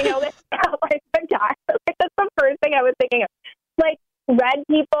 Like, I know this like the guy. Like, that's the first thing I was thinking of. Like, red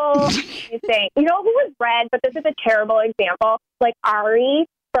people. You know who was red? But this is a terrible example. Like Ari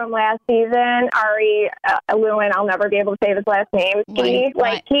from last season. Ari Lewin. I'll never be able to say his last name. He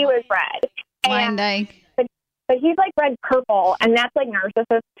was red. Lyndike. But he's like red purple, and that's like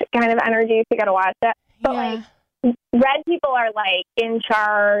narcissist kind of energy, so you got to watch it. But like red people are like in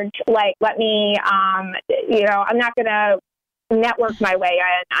charge, like let me, I'm not going to network my way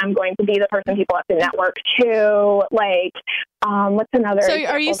in. I'm going to be the person people have to network to. Like, what's another? So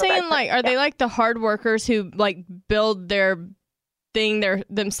are you saying like, are they like the hard workers who like build their thing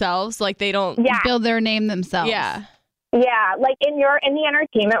themselves? Like they don't build their name themselves. Yeah. Yeah. Like in the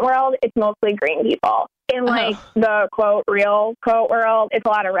entertainment world, it's mostly green people. In like the real quote world, it's a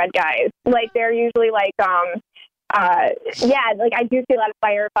lot of red guys. Like they're usually like, like I do see a lot of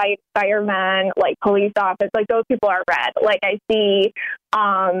firemen, like police office, like those people are red. Like I see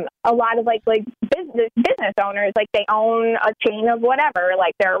a lot of like business owners, like they own a chain of whatever,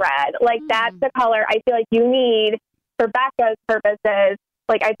 like they're red. Like that's the color I feel like you need for Becca's purposes.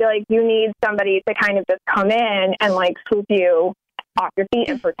 Like I feel like you need somebody to kind of just come in and like swoop you off your feet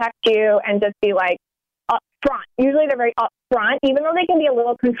and protect you and just be like, upfront. Usually they're very upfront, even though they can be a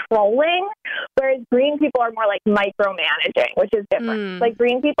little controlling, whereas green people are more like micromanaging, which is different. Like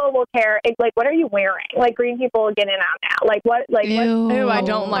green people will care, like, what are you wearing? Like green people will get in on that. Like what, like, Ew, I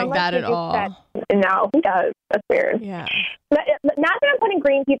don't like that at all. No, he does. That's weird. Yeah. Not that I'm putting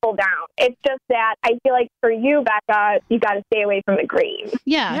green people down. It's just that I feel like for you, Becca, you got to stay away from the green.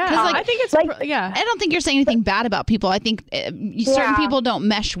 Yeah. Like, I think it's like, I don't think you're saying anything bad about people. I think certain people don't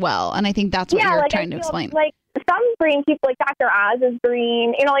mesh well, and I think that's what you're trying to explain. Like some green people, like Dr. Oz is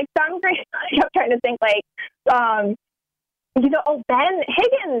green. You know, like some green. I'm trying to think like, Ben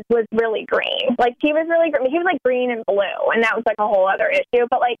Higgins was really green. Like he was really green. He was like green and blue, and that was like a whole other issue.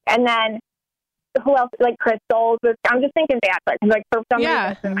 But like, and then who else? Like Crystals was. I'm just thinking Bachelor because like for some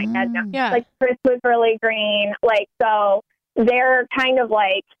reason it's in my head now. Yeah. Like Chris was really green. Like so, they're kind of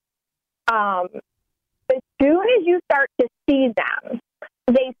like, as soon as you start to see them,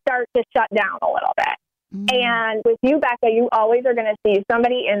 they start to shut down a little bit. And with you, Becca, you always are going to see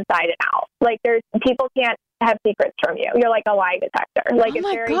somebody inside and out. Like people can't have secrets from you. You're like a lie detector. Like it's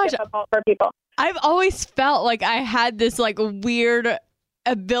very difficult for people. I've always felt like I had this like weird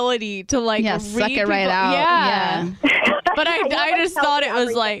ability to like read suck it people. right out. Yeah. But I just thought it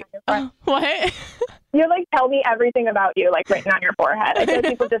was like, what? You like tell me everything about you, like written on your forehead. I feel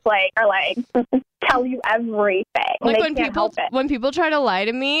people just like are like tell you everything. Like when people try to lie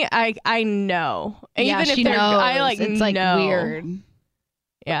to me, I know. Even if they're knows. It's like weird.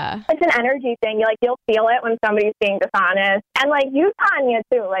 Yeah. It's an energy thing. You'll feel it when somebody's being dishonest. And like you, Tanya,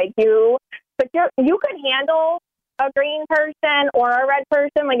 too. Like you could handle a green person or a red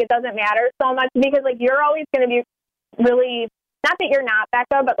person. Like it doesn't matter so much because like you're always going to be really, not that you're not,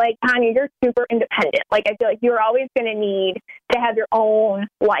 Becca, but like Tanya, you're super independent. Like I feel like you're always going to need to have your own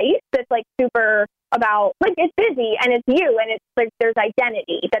life that's like super about, like it's busy and it's you and it's like there's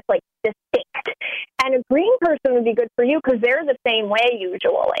identity that's like distinct. And a green person would be good for you because they're the same way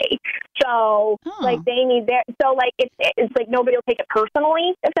usually. So like they need their, so like it's like nobody will take it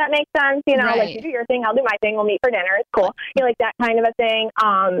personally, if that makes sense. You know, like you do your thing, I'll do my thing, we'll meet for dinner. It's cool. You know, like that kind of a thing.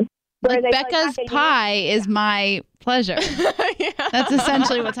 Like Becca's pie is my pleasure. That's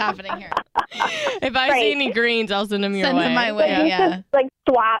essentially what's happening here. If I see any greens, I'll send them your way. Send them my way, so just, like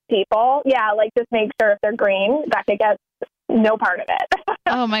swap people. Yeah, like just make sure if they're green, Becca gets no part of it.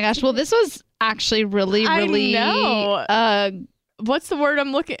 Oh my gosh. Well, this was actually really what's the word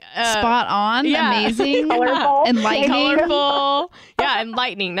I'm looking spot on, amazing, colorful, enlightening. Colorful. Yeah,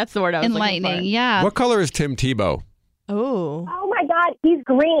 enlightening. That's the word I was looking for. Yeah. What color is Tim Tebow? Oh my God, he's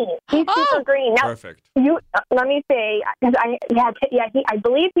green. He's super green. Now, perfect. Let me see, because I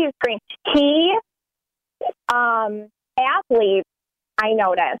believe he's green. He, athletes, I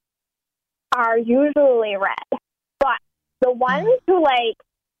notice, are usually red. But the ones who like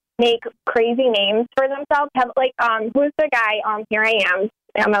make crazy names for themselves have like who's the guy? Here I am.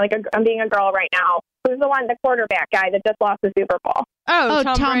 I'm being a girl right now. Who's the quarterback guy that just lost the Super Bowl? Oh,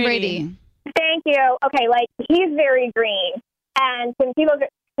 Tom Brady. Thank you. Okay, like he's very green, and when people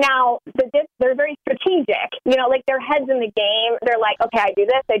now they're very strategic. You know, like their heads in the game. They're like, okay, I do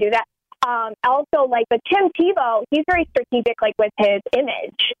this, I do that. Also, like the Tim Tebow, he's very strategic, like with his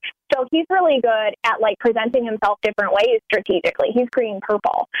image. So he's really good at like presenting himself different ways strategically. He's green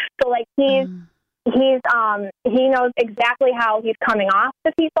purple, so like he knows exactly how he's coming off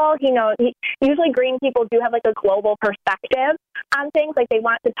to people. Usually green people do have like a global perspective on things. Like they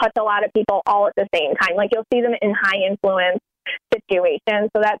want to touch a lot of people all at the same time. Like you'll see them in high influence situations.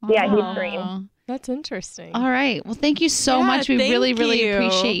 So he's green. That's interesting. All right. Well, thank you so much. We really, really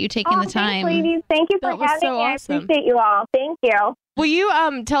appreciate you taking the time. Thanks, ladies. Thank you for having me. Awesome. I appreciate you all. Thank you. Will you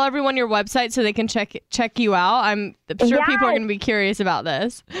tell everyone your website so they can check you out? I'm sure people are going to be curious about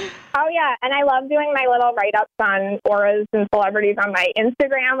this. Oh, yeah. And I love doing my little write-ups on auras and celebrities on my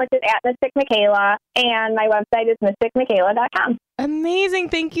Instagram, which is @MysticMichaela. And my website is mysticmichaela.com. Amazing.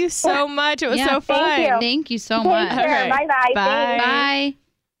 Thank you so much. It was so fun. Thank you so much. Bye-bye. Bye. Bye.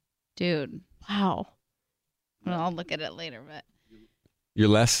 Dude. Wow. Well, I'll look at it later, but. You're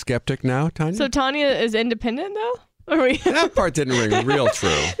less skeptic now, Tanya? So Tanya is independent, though? That part didn't ring real true.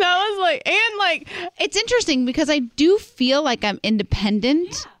 That was like, it's interesting because I do feel like I'm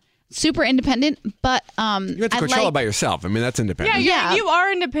independent, super independent, but you went to Coachella by yourself. I mean, that's independent. Yeah, you are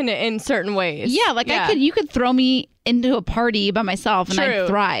independent in certain ways. Yeah, like you could throw me into a party by myself and I'd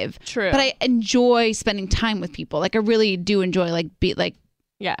thrive. True. But I enjoy spending time with people. Like I really do enjoy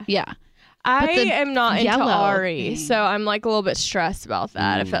yeah. I am not into Ari, so I'm like a little bit stressed about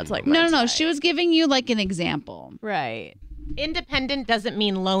that. If that's like my no. She was giving you like an example, right? Independent doesn't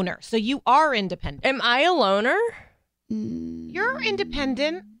mean loner, so you are independent. Am I a loner? You're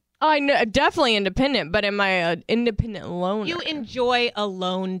independent. Oh, I know, definitely independent, but am I an independent loner? You enjoy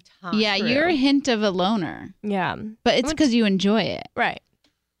alone time. Yeah, you're a hint of a loner. Yeah, but it's because you enjoy it, right?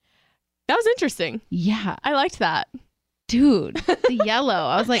 That was interesting. Yeah, I liked that. Dude, the yellow.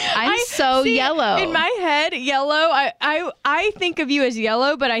 I was like, I'm so yellow. In my head, yellow, I think of you as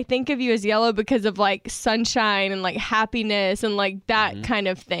yellow, but I think of you as yellow because of like sunshine and like happiness and like that kind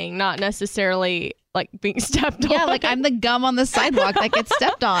of thing, not necessarily like being stepped on. Yeah, like I'm the gum on the sidewalk that gets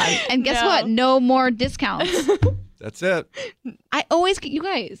stepped on. And guess what? No more discounts. That's it. I always get, you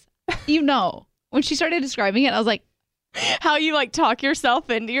guys, when she started describing it, I was like, how you like talk yourself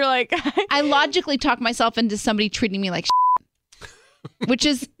into, you're like, I logically talk myself into somebody treating me like which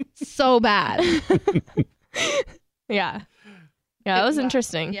is so bad. Yeah, that was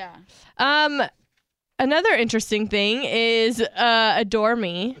interesting. Yeah. Another interesting thing is Adore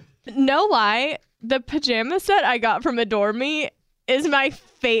Me. No lie, the pajama set I got from Adore Me is my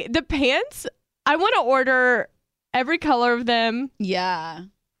the pants, I want to order every color of them. Yeah.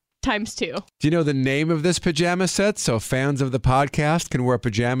 ×2. Do you know the name of this pajama set so fans of the podcast can wear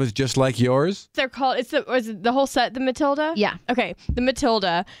pajamas just like yours? They're called, is it the whole set, the Matilda? Yeah. Okay, the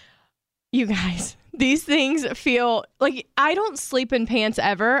Matilda. You guys, these things feel like, I don't sleep in pants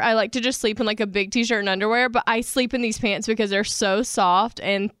ever. I like to just sleep in like a big t-shirt and underwear, but I sleep in these pants because they're so soft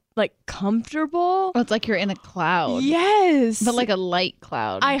and like comfortable. Oh, it's like you're in a cloud. Yes. But like a light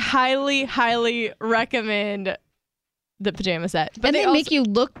cloud. I highly, highly recommend the pajama set. But they make you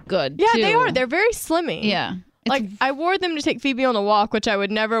look good, yeah, too. they are. They're very slimmy. Yeah. Like, I wore them to take Phoebe on a walk, which I would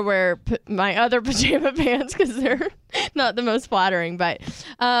never wear my other pajama pants because they're not the most flattering. But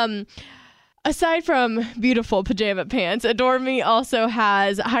aside from beautiful pajama pants, Adore Me also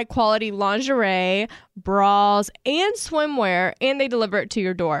has high-quality lingerie, bras, and swimwear, and they deliver it to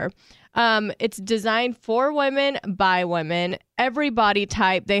your door. It's designed for women by women, every body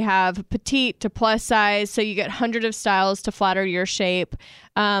type. They have petite to plus size, so you get hundreds of styles to flatter your shape.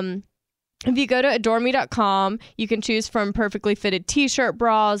 If you go to adoreme.com, you can choose from perfectly fitted t-shirt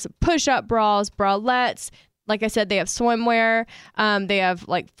bras, push-up bras, bralettes. Like I said, they have swimwear. They have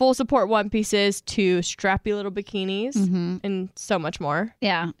like full support one pieces to strappy little bikinis and so much more.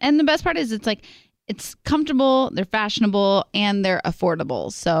 Yeah. And the best part is it's comfortable, they're fashionable, and they're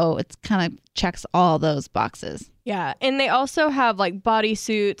affordable. So it's kind of checks all those boxes. Yeah. And they also have like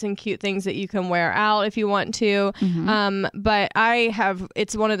bodysuits and cute things that you can wear out if you want to. But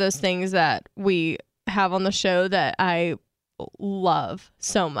it's one of those things that we have on the show that I love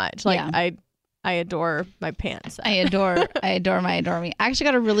so much. Like I adore my pants. I adore my Adore Me. I actually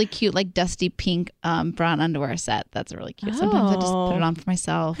got a really cute, like dusty pink brown underwear set. That's really cute. Sometimes I just put it on for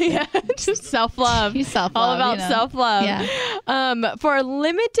myself. Yeah, just self-love. Self-love. All about self-love. Yeah. For a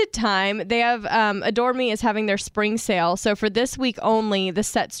limited time, they have Adore Me is having their spring sale. So for this week only, the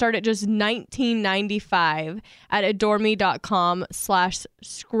set start at just $19.95 at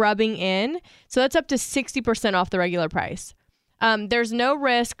adoreme.com/scrubbingin. So that's up to 60% off the regular price. There's no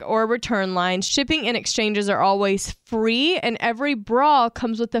risk or return lines. Shipping and exchanges are always free, and every bra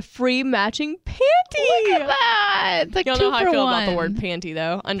comes with a free matching panty. Look at that. It's like You don't 2 know how I for feel 1. about the word panty,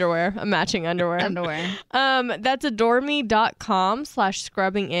 though. Underwear, a matching underwear. That's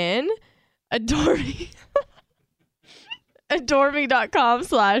adoreme.com/scrubbingin. Adoreme.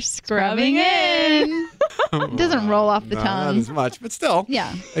 adoreme.com/scrubbingin. It doesn't roll off the Not tongue. as much, but still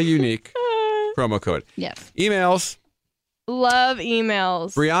Yeah. a unique promo code. Yes. Emails. Love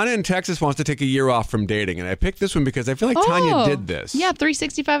emails. Brianna in Texas wants to take a year off from dating, and I picked this one because I feel like Tanya did this. Yeah,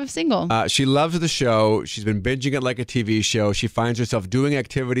 365 of single. She loves the show. She's been binging it like a TV show. She finds herself doing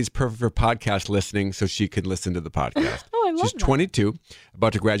activities perfect for podcast listening so she can listen to the podcast. Oh, I love She's 22,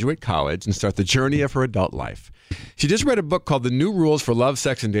 about to graduate college and start the journey of her adult life. She just read a book called The New Rules for Love,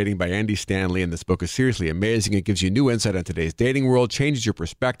 Sex, and Dating by Andy Stanley, and this book is seriously amazing. It gives you new insight on today's dating world, changes your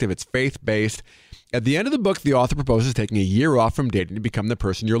perspective. It's faith-based. At the end of the book, the author proposes taking a year off from dating to become the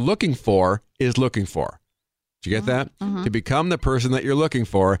person you're looking for is looking for. Did you get that? To become the person that you're looking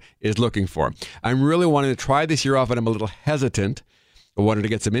for is looking for. I'm really wanting to try this year off, and I'm a little hesitant. I wanted to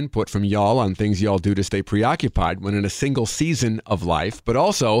get some input from y'all on things y'all do to stay preoccupied when in a single season of life, but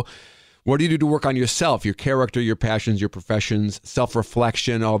also, what do you do to work on yourself, your character, your passions, your professions,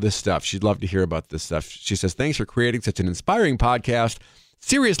 self-reflection, all this stuff? She'd love to hear about this stuff. She says, thanks for creating such an inspiring podcast.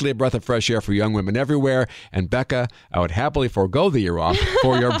 Seriously, a breath of fresh air for young women everywhere. And Becca, I would happily forego the year off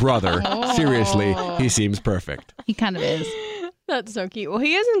for your brother. Seriously, he seems perfect. He kind of is. That's so cute. Well,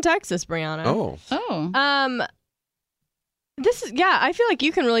 he is in Texas, Brianna. Oh. I feel like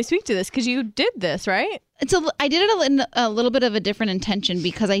you can really speak to this because you did this, right? I did it in a little bit of a different intention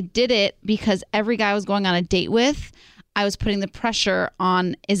because I did it because every guy I was going on a date with, I was putting the pressure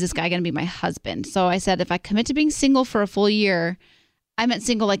on, is this guy going to be my husband? So I said, if I commit to being single for a full year, I meant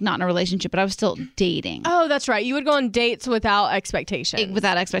single, like not in a relationship, but I was still dating. Oh, that's right. You would go on dates without expectations.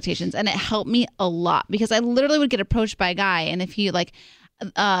 Without expectations. And it helped me a lot because I literally would get approached by a guy. And if he like,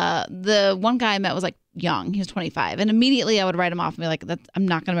 the one guy I met was like young. He was 25. And immediately I would write him off and be like, I'm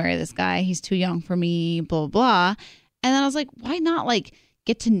not going to marry this guy. He's too young for me, blah, blah, blah. And then I was like, why not like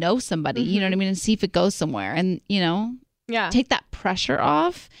get to know somebody, you know what I mean? And see if it goes somewhere and, take that pressure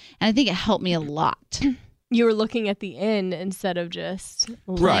off. And I think it helped me a lot. You were looking at the end instead of just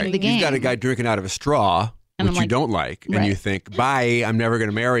Right. the game. You've got a guy drinking out of a straw, And which I'm you don't like, and right. you think, bye, I'm never going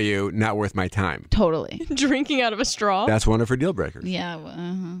to marry you, not worth my time. Totally. drinking out of a straw. That's one of her deal breakers. Yeah.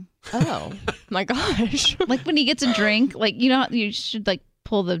 Oh my gosh. Like when he gets a drink, like, you should like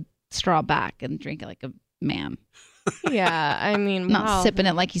pull the straw back and drink it like a man. Yeah. I mean, Not sipping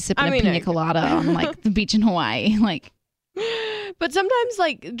it like he's sipping a mean, pina colada on like the beach in Hawaii. Like, But sometimes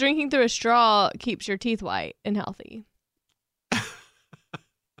like drinking through a straw keeps your teeth white and healthy.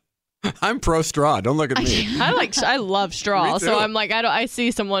 I'm pro straw. Don't look at me. I love straw. Me So too. I'm like, I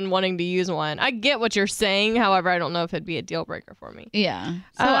see someone wanting to use one. I get what you're saying. However, I don't know if it'd be a deal breaker for me. yeah.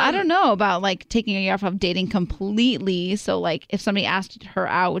 So I don't know about like taking a year off of dating completely. So like if somebody asked her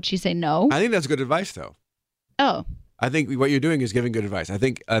out, would she say no? I think that's good advice, though. Oh, I think what you're doing is giving good advice. I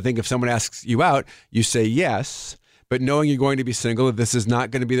think if someone asks you out, you say yes, but knowing you're going to be single, if this is not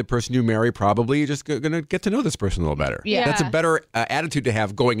going to be the person you marry, probably you're just going to get to know this person a little better. Yeah. That's a better attitude to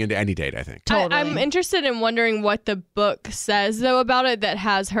have going into any date, I think. totally. I'm interested in wondering what the book says, though, about it that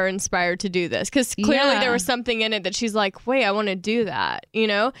has her inspired to do this. Because clearly Yeah. there was something in it that she's like, wait, I want to do that,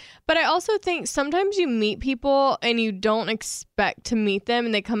 But I also think sometimes you meet people and you don't expect to meet them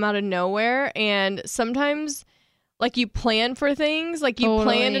and they come out of nowhere. And sometimes, like, you plan for things. Like, you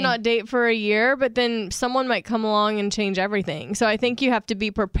plan to Totally. not date for a year, but then someone might come along and change everything. So I think you have to be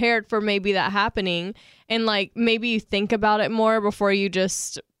prepared for maybe that happening. And, like, maybe you think about it more before you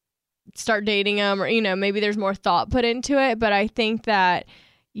just start dating them, or maybe there's more thought put into it. But I think that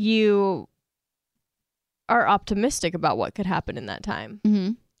you are optimistic about what could happen in that time.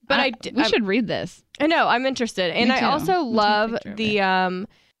 Mm-hmm. But we should read this. I know, I'm interested. And Me I too. also I'll take a love picture of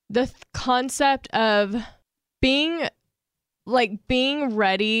the concept of being like being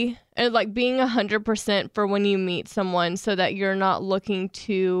ready and like being 100% for when you meet someone so that you're not looking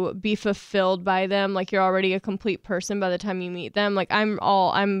to be fulfilled by them. Like you're already a complete person by the time you meet them. Like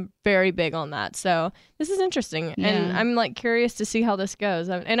I'm very big on that. So this is interesting. Yeah. And I'm like curious to see how this goes.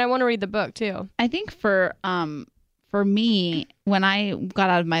 And I want to read the book too. I think for me, when I got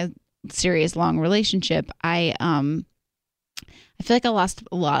out of my serious long relationship, I feel like I lost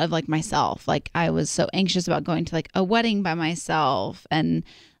a lot of like myself. Like I was so anxious about going to like a wedding by myself, and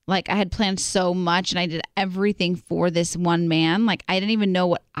like I had planned so much and I did everything for this one man. Like I didn't even know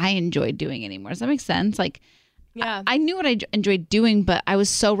what I enjoyed doing anymore. Does that make sense? Like Yeah. I knew what I enjoyed doing, but I was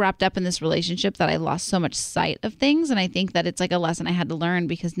so wrapped up in this relationship that I lost so much sight of things. And I think that it's like a lesson I had to learn,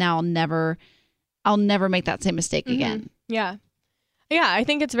 because now I'll never make that same mistake again. Yeah. Yeah, I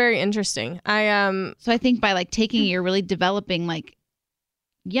think it's very interesting. So I think by like taking, you're really developing like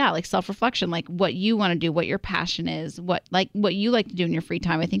self-reflection, like what you want to do, what your passion is, what you like to do in your free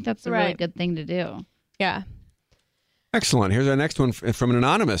time. I think that's a really good thing to do. Yeah. Excellent. Here's our next one from an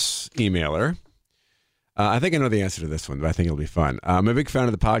anonymous emailer. I think I know the answer to this one, but I think it'll be fun. I'm a big fan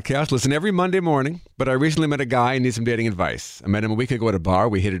of the podcast. Listen every Monday morning, but I recently met a guy and need some dating advice. I met him a week ago at a bar.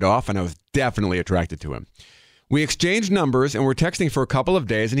 We hit it off, and I was definitely attracted to him. We exchanged numbers and were texting for a couple of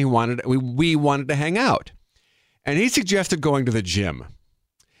days, and we wanted to hang out. And he suggested going to the gym.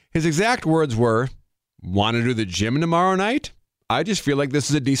 His exact words were, "Want to do the gym tomorrow night? I just feel like this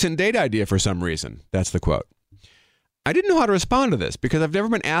is a decent date idea for some reason." That's the quote. I didn't know how to respond to this because I've never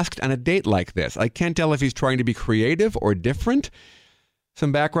been asked on a date like this. I can't tell if he's trying to be creative or different.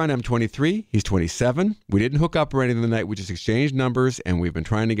 Some background, I'm 23, he's 27. We didn't hook up or anything the night. We just exchanged numbers, and we've been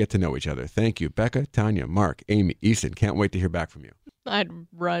trying to get to know each other. Thank you, Becca, Tanya, Mark, Amy, Easton. Can't wait to hear back from you. I'd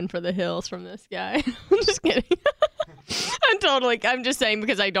run for the hills from this guy. I'm just kidding. I'm just saying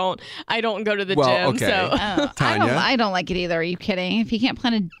because I don't go to the gym. Okay. So Tanya? I don't like it either. Are you kidding? If you can't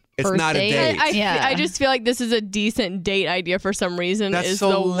plan a It's first not a date, date. I just feel like this is a decent date idea for some reason. That's is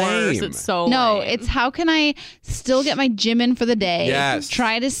so the worst. lame. It's so No, lame. it's how can I still get my gym in for the day, Yes.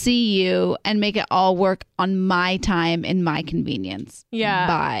 try to see you, and make it all work on my time and my convenience. Yeah.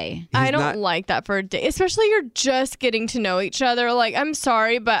 Bye. I He's don't not- like that for a date, especially you're just getting to know each other. Like, I'm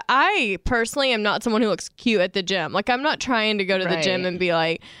sorry, but I personally am not someone who looks cute at the gym. Like, I'm not trying to go to the gym Right. and be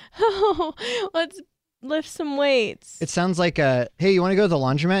like, oh, let's lift some weights. It sounds like hey, you want to go to the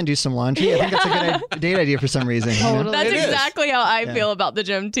laundromat and do some laundry? I think that's a good date idea for some reason. you know? Totally. That's It is. exactly how I Yeah. feel about the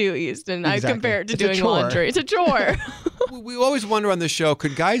gym too, Easton. I Exactly. compare it to It's a doing chore. laundry. It's a chore. We always wonder on the show,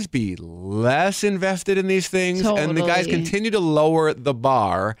 could guys be less invested in these things? And the guys Totally. continue to lower the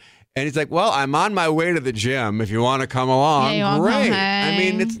bar. And he's like, well, I'm on my way to the gym. If you want to come along, Yeah, you wanna come great. I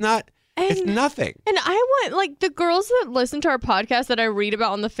mean, hang. it's nothing. And I want, like, the girls that listen to our podcast that I read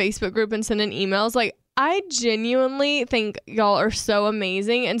about on the Facebook group and send in emails, like, I genuinely think y'all are so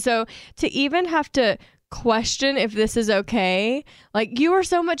amazing. And so to even have to question if this is okay, like, you are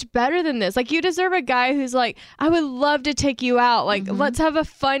so much better than this. Like, you deserve a guy who's like, I would love to take you out. Like, let's have a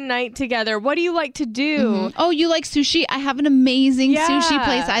fun night together. What do you like to do? Oh, you like sushi? I have an amazing Yeah. sushi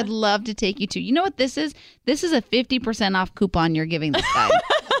place I'd love to take you to. You know what this is? This is a 50% off coupon you're giving this guy.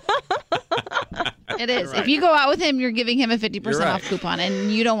 It is. If you go out with him, you're giving him a 50% You're right. off coupon,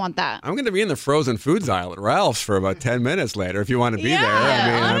 and you don't want that. I'm going to be in the frozen foods aisle at Ralph's for about 10 minutes later if you want to be Yeah, there.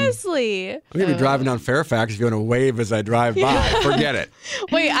 I mean, honestly. I'm going to be driving down Fairfax if you want to wave as I drive by. Forget it.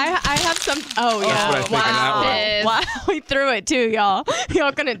 Wait, I have some. Oh, yeah. what I think on that Wow. He threw it too, y'all.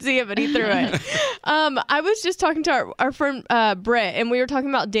 Y'all couldn't see it, but he threw it. I was just talking to our friend Britt, and we were talking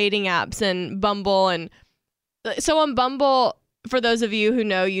about dating apps and Bumble. And so on Bumble, for those of you who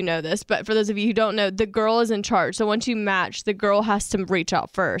know, you know this, but for those of you who don't know, the girl is in charge. So once you match, the girl has to reach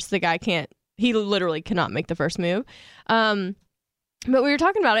out first. The guy can't. He literally cannot make the first move. But we were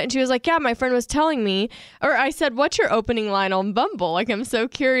talking about it, and she was like, yeah, my friend was telling me, or I said, what's your opening line on Bumble? Like, I'm so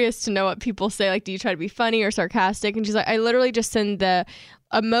curious to know what people say. Like, do you try to be funny or sarcastic? And she's like, I literally just send the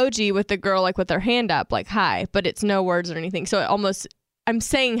emoji with the girl, like, with their hand up, like, hi, but it's no words or anything. So it almost, I'm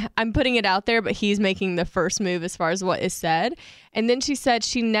putting it out there, but he's making the first move as far as what is said. And then she said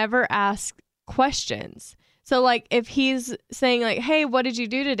she never asks questions. So, like, if he's saying, like, hey, what did you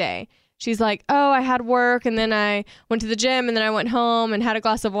do today? She's like, oh, I had work, and then I went to the gym, and then I went home and had a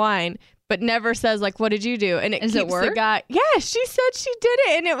glass of wine, but never says, like, what did you do? And it Does keeps it the work? guy. Yeah, she said she did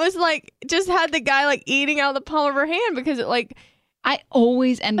it, and it was like just had the guy like eating out of the palm of her hand because it like I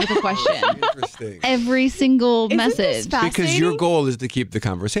always end with a question. Interesting. Every single Isn't this message. Because your goal is to keep the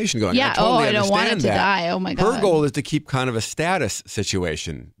conversation going. Yeah. I totally I don't want it understand to that. die. Oh my God. Her goal is to keep kind of a status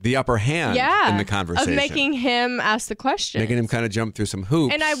situation, the upper hand in the conversation. Of making him ask the question. Making him kind of jump through some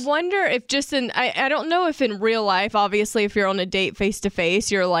hoops. And I wonder if just I don't know if in real life, obviously, if you're on a date face to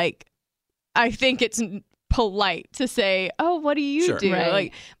face, you're like, I think it's polite to say, oh, what do you do? Right.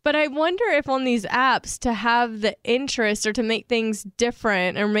 Like, but I wonder if on these apps to have the interest or to make things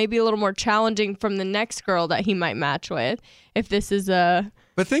different or maybe a little more challenging from the next girl that he might match with, if this is a...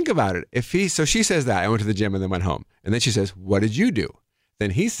 But think about it. So she says that, I went to the gym and then went home. And then she says, what did you do?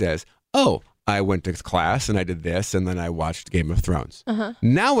 Then he says, oh, I went to class and I did this and then I watched Game of Thrones.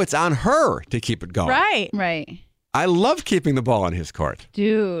 Now it's on her to keep it going. Right. I love keeping the ball on his court.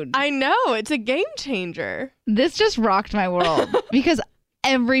 Dude. I know. It's a game changer. This just rocked my world because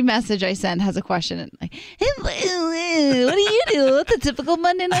every message I send has a question. Like, hey, what do you do? What's a typical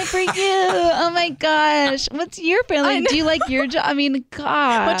Monday night for you? Oh my gosh. What's your family? Do you like your job? I mean,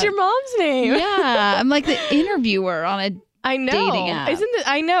 God. What's your mom's name? Yeah. I'm like the interviewer on a I know. dating app. Isn't it?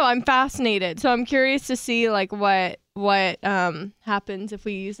 I know. I'm fascinated. So I'm curious to see like what happens if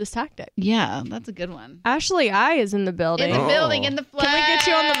we use this tactic. Yeah, that's a good one. Ashley I is in the building. In the Oh. building, in the flesh. Can we get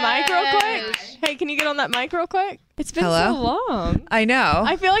you on the mic real quick? Hey, can you get on that mic real quick? It's been Hello? so long. I know.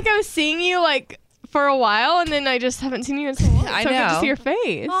 I feel like I was seeing you like for a while, and then I just haven't seen you in so long. I so good to know. see your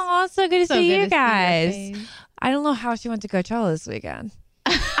face. Oh, so good to So see good you to see your guys. face. I don't know how she went to Coachella this weekend.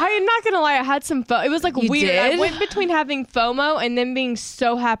 I'm not gonna lie, I had some it was like You weird. I did? went between having FOMO and then being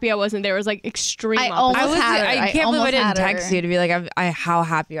so happy I wasn't there. It was like extreme. I opposite. almost had her. I I can't believe I almost didn't had her. text you to be like, how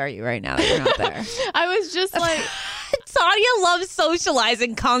happy are you right now that you're not there? I was just like Tanya loves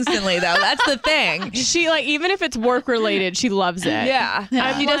socializing constantly, though. That's the thing. she like even if it's work related, she loves it. Yeah.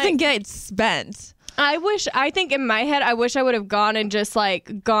 I'm She like- doesn't get spent. I think in my head, I wish I would have gone and just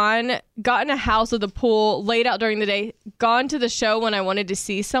like gotten a house with a pool, laid out during the day, gone to the show when I wanted to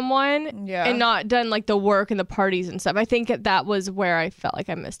see someone, Yeah. and not done like the work and the parties and stuff. I think that was where I felt like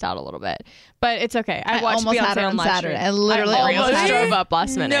I missed out a little bit, but it's okay. I watched almost Beyonce had her on on live Saturday. stream. I literally almost almost had drove her. up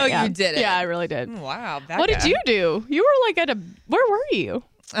last minute. No, yeah. you didn't. Yeah, I really did. Wow. What did you do? You were like where were you?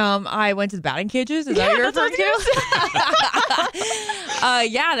 I went to the batting cages. Is that what you're that's what referring to?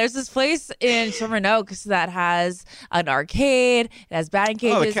 Yeah, there's this place in Sherman Oaks that has an arcade. It has batting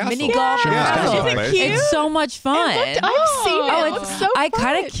Oh, the cages, castle. mini golf. Sure, Yeah. castle Is it place. cute? It's so much fun. I've seen it. Oh, It looks so I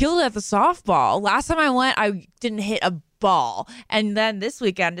kind fun. of killed it at the softball. Last time I went, I didn't hit a ball, and then this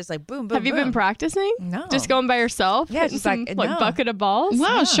weekend, just like boom, boom. Have you been boom. practicing? No. Just going by yourself? Yeah, Hitting just some, like, like no. bucket of balls?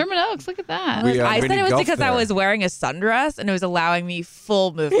 Wow, Sherman Oaks, look at that. We, I said mini it was golf because I there. was wearing a sundress and it was allowing me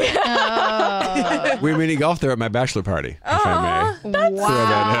full movement. Oh. We mini golf there at my bachelor party, if I may. Throw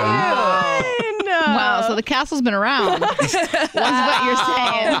that in. Wow, so the castle's been around. Is what you're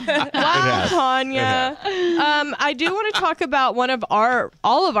saying. Wow, has. Tanya. I do want to talk about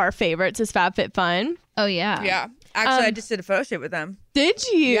all of our favorites is FabFitFun. Oh yeah. Yeah. Actually, I just did a photo shoot with them. Did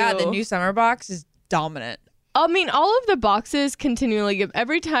you? Yeah, the new summer box is dominant. I mean, all of the boxes continually give.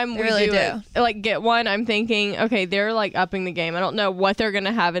 Every time we really do do. it, like get one, I'm thinking, okay, they're like upping the game. I don't know what they're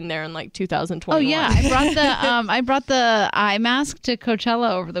gonna have in there in like 2021. Oh yeah, I brought the eye mask to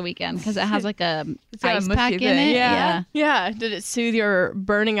Coachella over the weekend because it has like a got a ice mushy pack in thing. it. Yeah. Yeah. Did it soothe your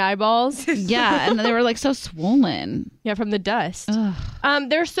burning eyeballs? Yeah, and they were like so swollen. Yeah, from the dust. Ugh.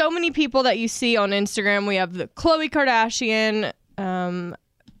 There's so many people that you see on Instagram. We have the Khloe Kardashian,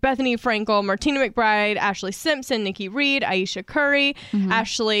 Bethany Frankel, Martina McBride, Ashley Simpson, Nikki Reed, Aisha Curry,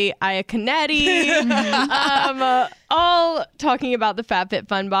 Ashley Iaconetti, all talking about the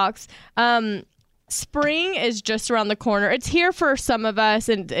FabFitFun box. Spring is just around the corner. It's here for some of us,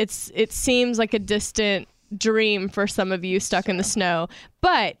 and it seems like a distant dream for some of you stuck in the snow.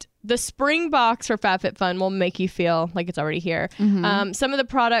 But the spring box for FabFitFun will make you feel like it's already here. Some of the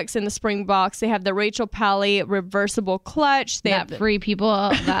products in the spring box, they have the Rachel Pally reversible clutch. They have That free people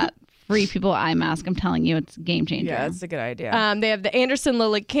eye mask. I'm telling you, it's a game changer. Yeah, that's a good idea. they have the Anderson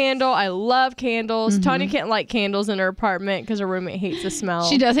Lily candle. I love candles. Tanya can't light candles in her apartment because her roommate hates the smell.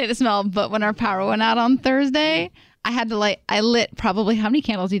 She does hate the smell, but when our power went out on Thursday, I lit probably, how many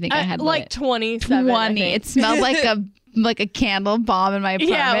candles do you think I had like lit? 27. 20. It smelled like a candle bomb in my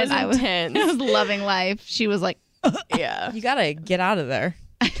apartment. Yeah, it was I intense. I was loving life. She was like, Yeah. You gotta get out of there.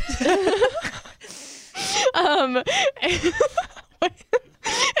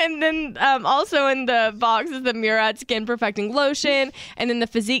 And then also in the box is the Murad Skin Perfecting Lotion, and then the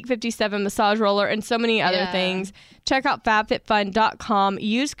Physique 57 Massage Roller, and so many other things. Check out FabFitFun.com.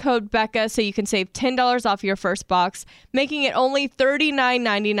 Use code Becca so you can save $10 off your first box, making it only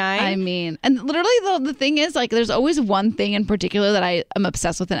 $39.99. I mean, and literally the thing is, like, there's always one thing in particular that I am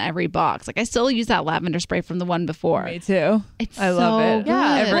obsessed with in every box. Like, I still use that lavender spray from the one before. Me too. I love it.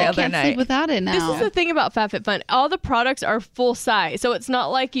 Yeah, every other can't night. sleep without it now. This is the thing about FabFitFun. All the products are full size, so it's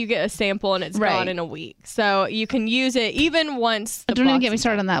not like you get a sample and it's gone in a week. So you can use it even once. Don't even get me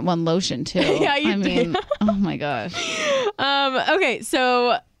started on that one lotion too. Yeah, I mean, oh my gosh. Okay,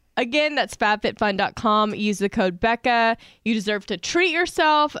 so again, that's FabFitFun.com. Use the code Becca. You deserve to treat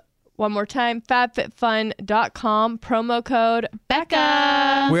yourself. One more time, FabFitFun.com, promo code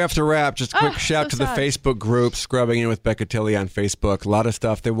Becca. We have to wrap. Just a quick shout to the Facebook group, Scrubbing In with Becca Tilley on Facebook. A lot of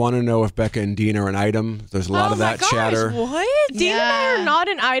stuff. They want to know if Becca and Dean are an item. There's a lot of that chatter. What? Dean and I are not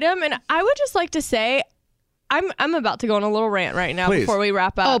an item, and I would just like to say, I'm about to go on a little rant right now before we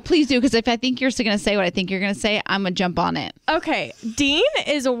wrap up. Oh, please do, because if I think you're going to say what I think you're going to say, I'm going to jump on it. Okay, Dean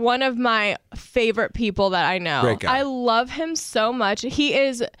is one of my favorite people that I know. Great guy. I love him so much. He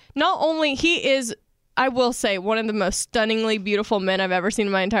is, I will say, one of the most stunningly beautiful men I've ever seen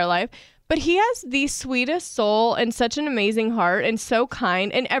in my entire life. But he has the sweetest soul and such an amazing heart and so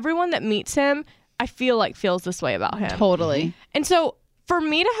kind. And everyone that meets him, I feel like feels this way about him. Totally. And so for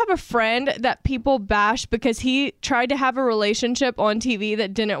me to have a friend that people bash because he tried to have a relationship on TV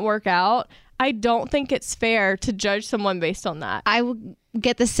that didn't work out, I don't think it's fair to judge someone based on that. I would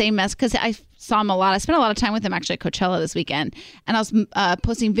get the same mess because I saw him a lot. I spent a lot of time with him actually at Coachella this weekend, and I was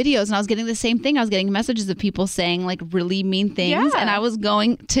posting videos and I was getting the same thing. I was getting messages of people saying like really mean things, and I was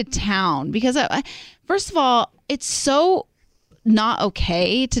going to town because first of all, it's so not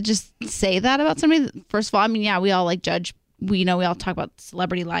okay to just say that about somebody. First of all, I mean, yeah, we all like judge. We all talk about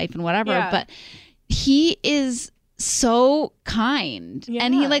celebrity life and whatever, but he is so kind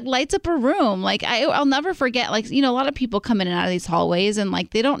and he like lights up a room. Like I'll never forget, like, a lot of people come in and out of these hallways and like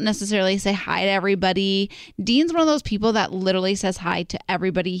they don't necessarily say hi to everybody. Dean's one of those people that literally says hi to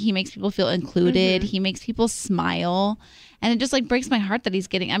everybody. He makes people feel included. He makes people smile, and it just like breaks my heart that he's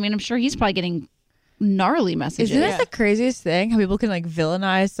getting, I mean, I'm sure he's probably getting gnarly messages. Isn't that the craziest thing? How people can like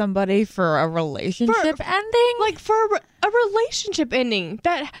villainize somebody for a relationship ending? Like for a relationship ending.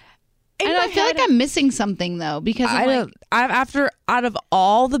 That And I feel like I'm missing something though, because out of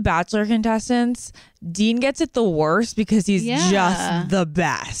all the Bachelor contestants, Dean gets it the worst because he's just the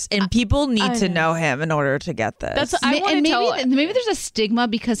best, and people need to know him in order to get this. Maybe there's a stigma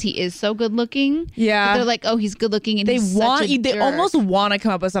because he is so good looking. Yeah, they're like, oh, he's good looking, and they they almost want to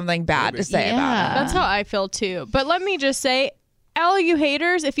come up with something bad to say about him. That's how I feel too. But let me just say, all you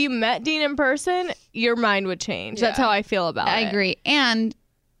haters, if you met Dean in person, your mind would change. That's how I feel about it. I agree, and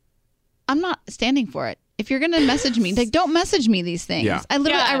I'm not standing for it. If you're going to message me, like, don't message me these things. Yeah.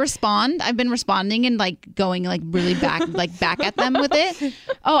 I respond. I've been responding and like going like really back at them with it.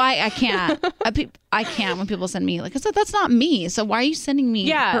 Oh, I can't. I can't when people send me like, that's not me. So why are you sending me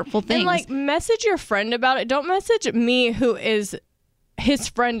hurtful things? And like message your friend about it. Don't message me who is his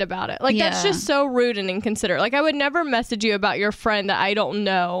friend about it. Like that's just so rude and inconsiderate. Like I would never message you about your friend that I don't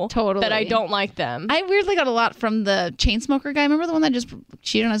know. Totally. That I don't like them. I weirdly got a lot from the chain smoker guy. Remember the one that just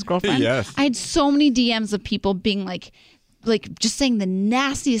cheated on his girlfriend? Yes. I had so many DMs of people being like just saying the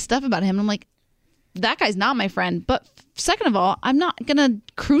nastiest stuff about him. I'm like, that guy's not my friend. But second of all, I'm not gonna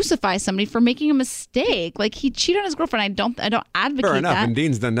crucify somebody for making a mistake. Like he cheated on his girlfriend. I don't advocate Fair enough. that. And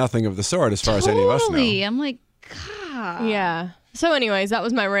Dean's done nothing of the sort as far as any of us know. I'm like, God. Yeah. So anyways, that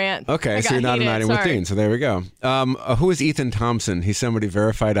was my rant. Okay, so you're not uniting with Dean. So there we go. Who is Ethan Thompson? He's somebody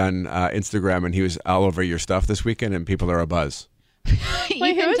verified on Instagram, and he was all over your stuff this weekend, and people are abuzz.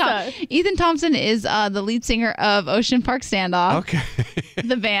 Wait, who is that? Ethan Thompson is the lead singer of Ocean Park Standoff. Okay.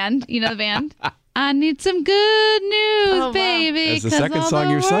 The band. You know the band? I need some good news, baby. That's the second song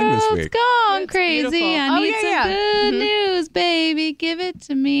you've sung this week. Gone crazy. Beautiful. I need some good news, baby. Give it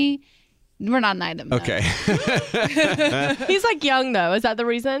to me. We're not an item. Okay. He's like young though. Is that the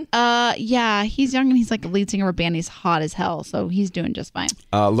reason? Yeah, he's young and he's like a lead singer of a band. He's hot as hell, so he's doing just fine.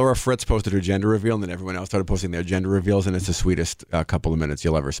 Laura Fritz posted her gender reveal, and then everyone else started posting their gender reveals, and it's the sweetest couple of minutes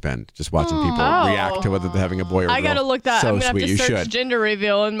you'll ever spend just watching people react to whether they're having a boy or a girl. I gotta look that. So I'm gonna sweet. have to You search should. gender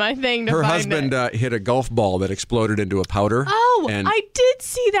reveal in my thing to Her find husband it. hit a golf ball that exploded into a powder. Oh, and I did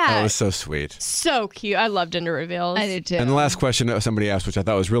see that. it was so sweet. So cute. I love gender reveals. I do too. And the last question somebody asked, which I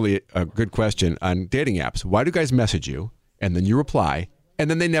thought was really a good question on dating apps. Why do guys message you and then you reply and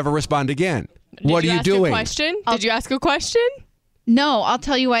then they never respond again? What are you doing? Did you ask a question? No, I'll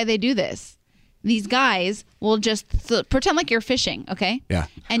tell you why they do this. these guys will just pretend like you're fishing, okay? Yeah.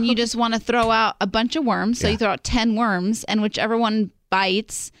 And you just want to throw out a bunch of worms. So you throw out 10 worms, and whichever one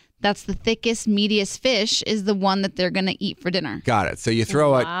bites, that's the thickest, meatiest fish, is the one that they're going to eat for dinner. Got it. So you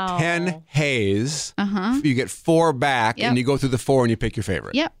throw out 10 hays, you get 4 back, Yep. and you go through the 4 and you pick your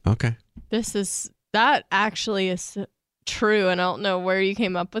favorite. Yep. Okay. That actually is true, and I don't know where you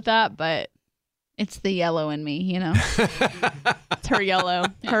came up with that, but it's the yellow in me, you know. It's her yellow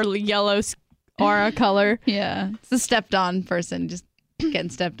aura color. Yeah, it's the stepped on person just getting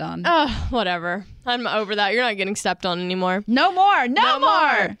stepped on. Oh, whatever. I'm over that. You're not getting stepped on anymore. No more. No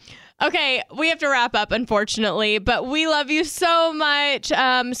more. Okay, we have to wrap up, unfortunately, but we love you so much.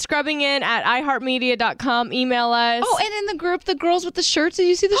 Scrubbing in at iHeartMedia.com. Email us. Oh, and in the group, the girls with the shirts. Did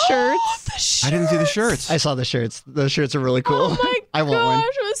you see the shirts? I didn't see the shirts. I saw the shirts. Those shirts are really cool. Oh my I want one. gosh,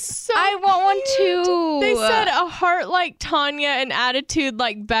 it was so I want one too. They said a heart like Tanya and attitude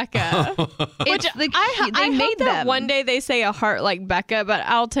like Becca. Which I made hope that them. one day they say a heart like Becca, but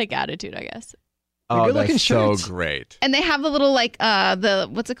I'll take attitude, I guess. Oh, good-looking that's so shirts. great. And they have the little the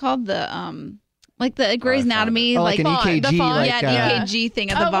what's it called, the like the Grey's Anatomy, Oh, like an font. EKG, the font, like, an EKG thing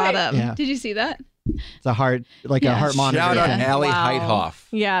at the Oh, wait. bottom. Yeah. Did you see that? It's a heart, like a heart monitor. Shout out thing. Allie Wow. Heithoff.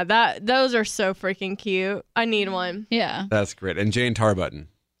 Yeah, those are so freaking cute. I need one. Yeah. That's great. And Jane Tarbutton.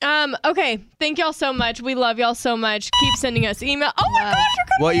 Okay. Thank y'all so much. We love y'all so much. Keep sending us email. Oh my gosh, you're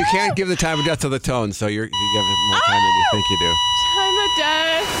gonna Well, you can't give the time of death to the tone, so you give it more time than you think you do.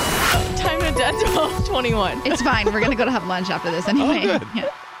 Time of death 12:21. It's fine. We're gonna go to have lunch after this anyway. Oh, good. Yeah.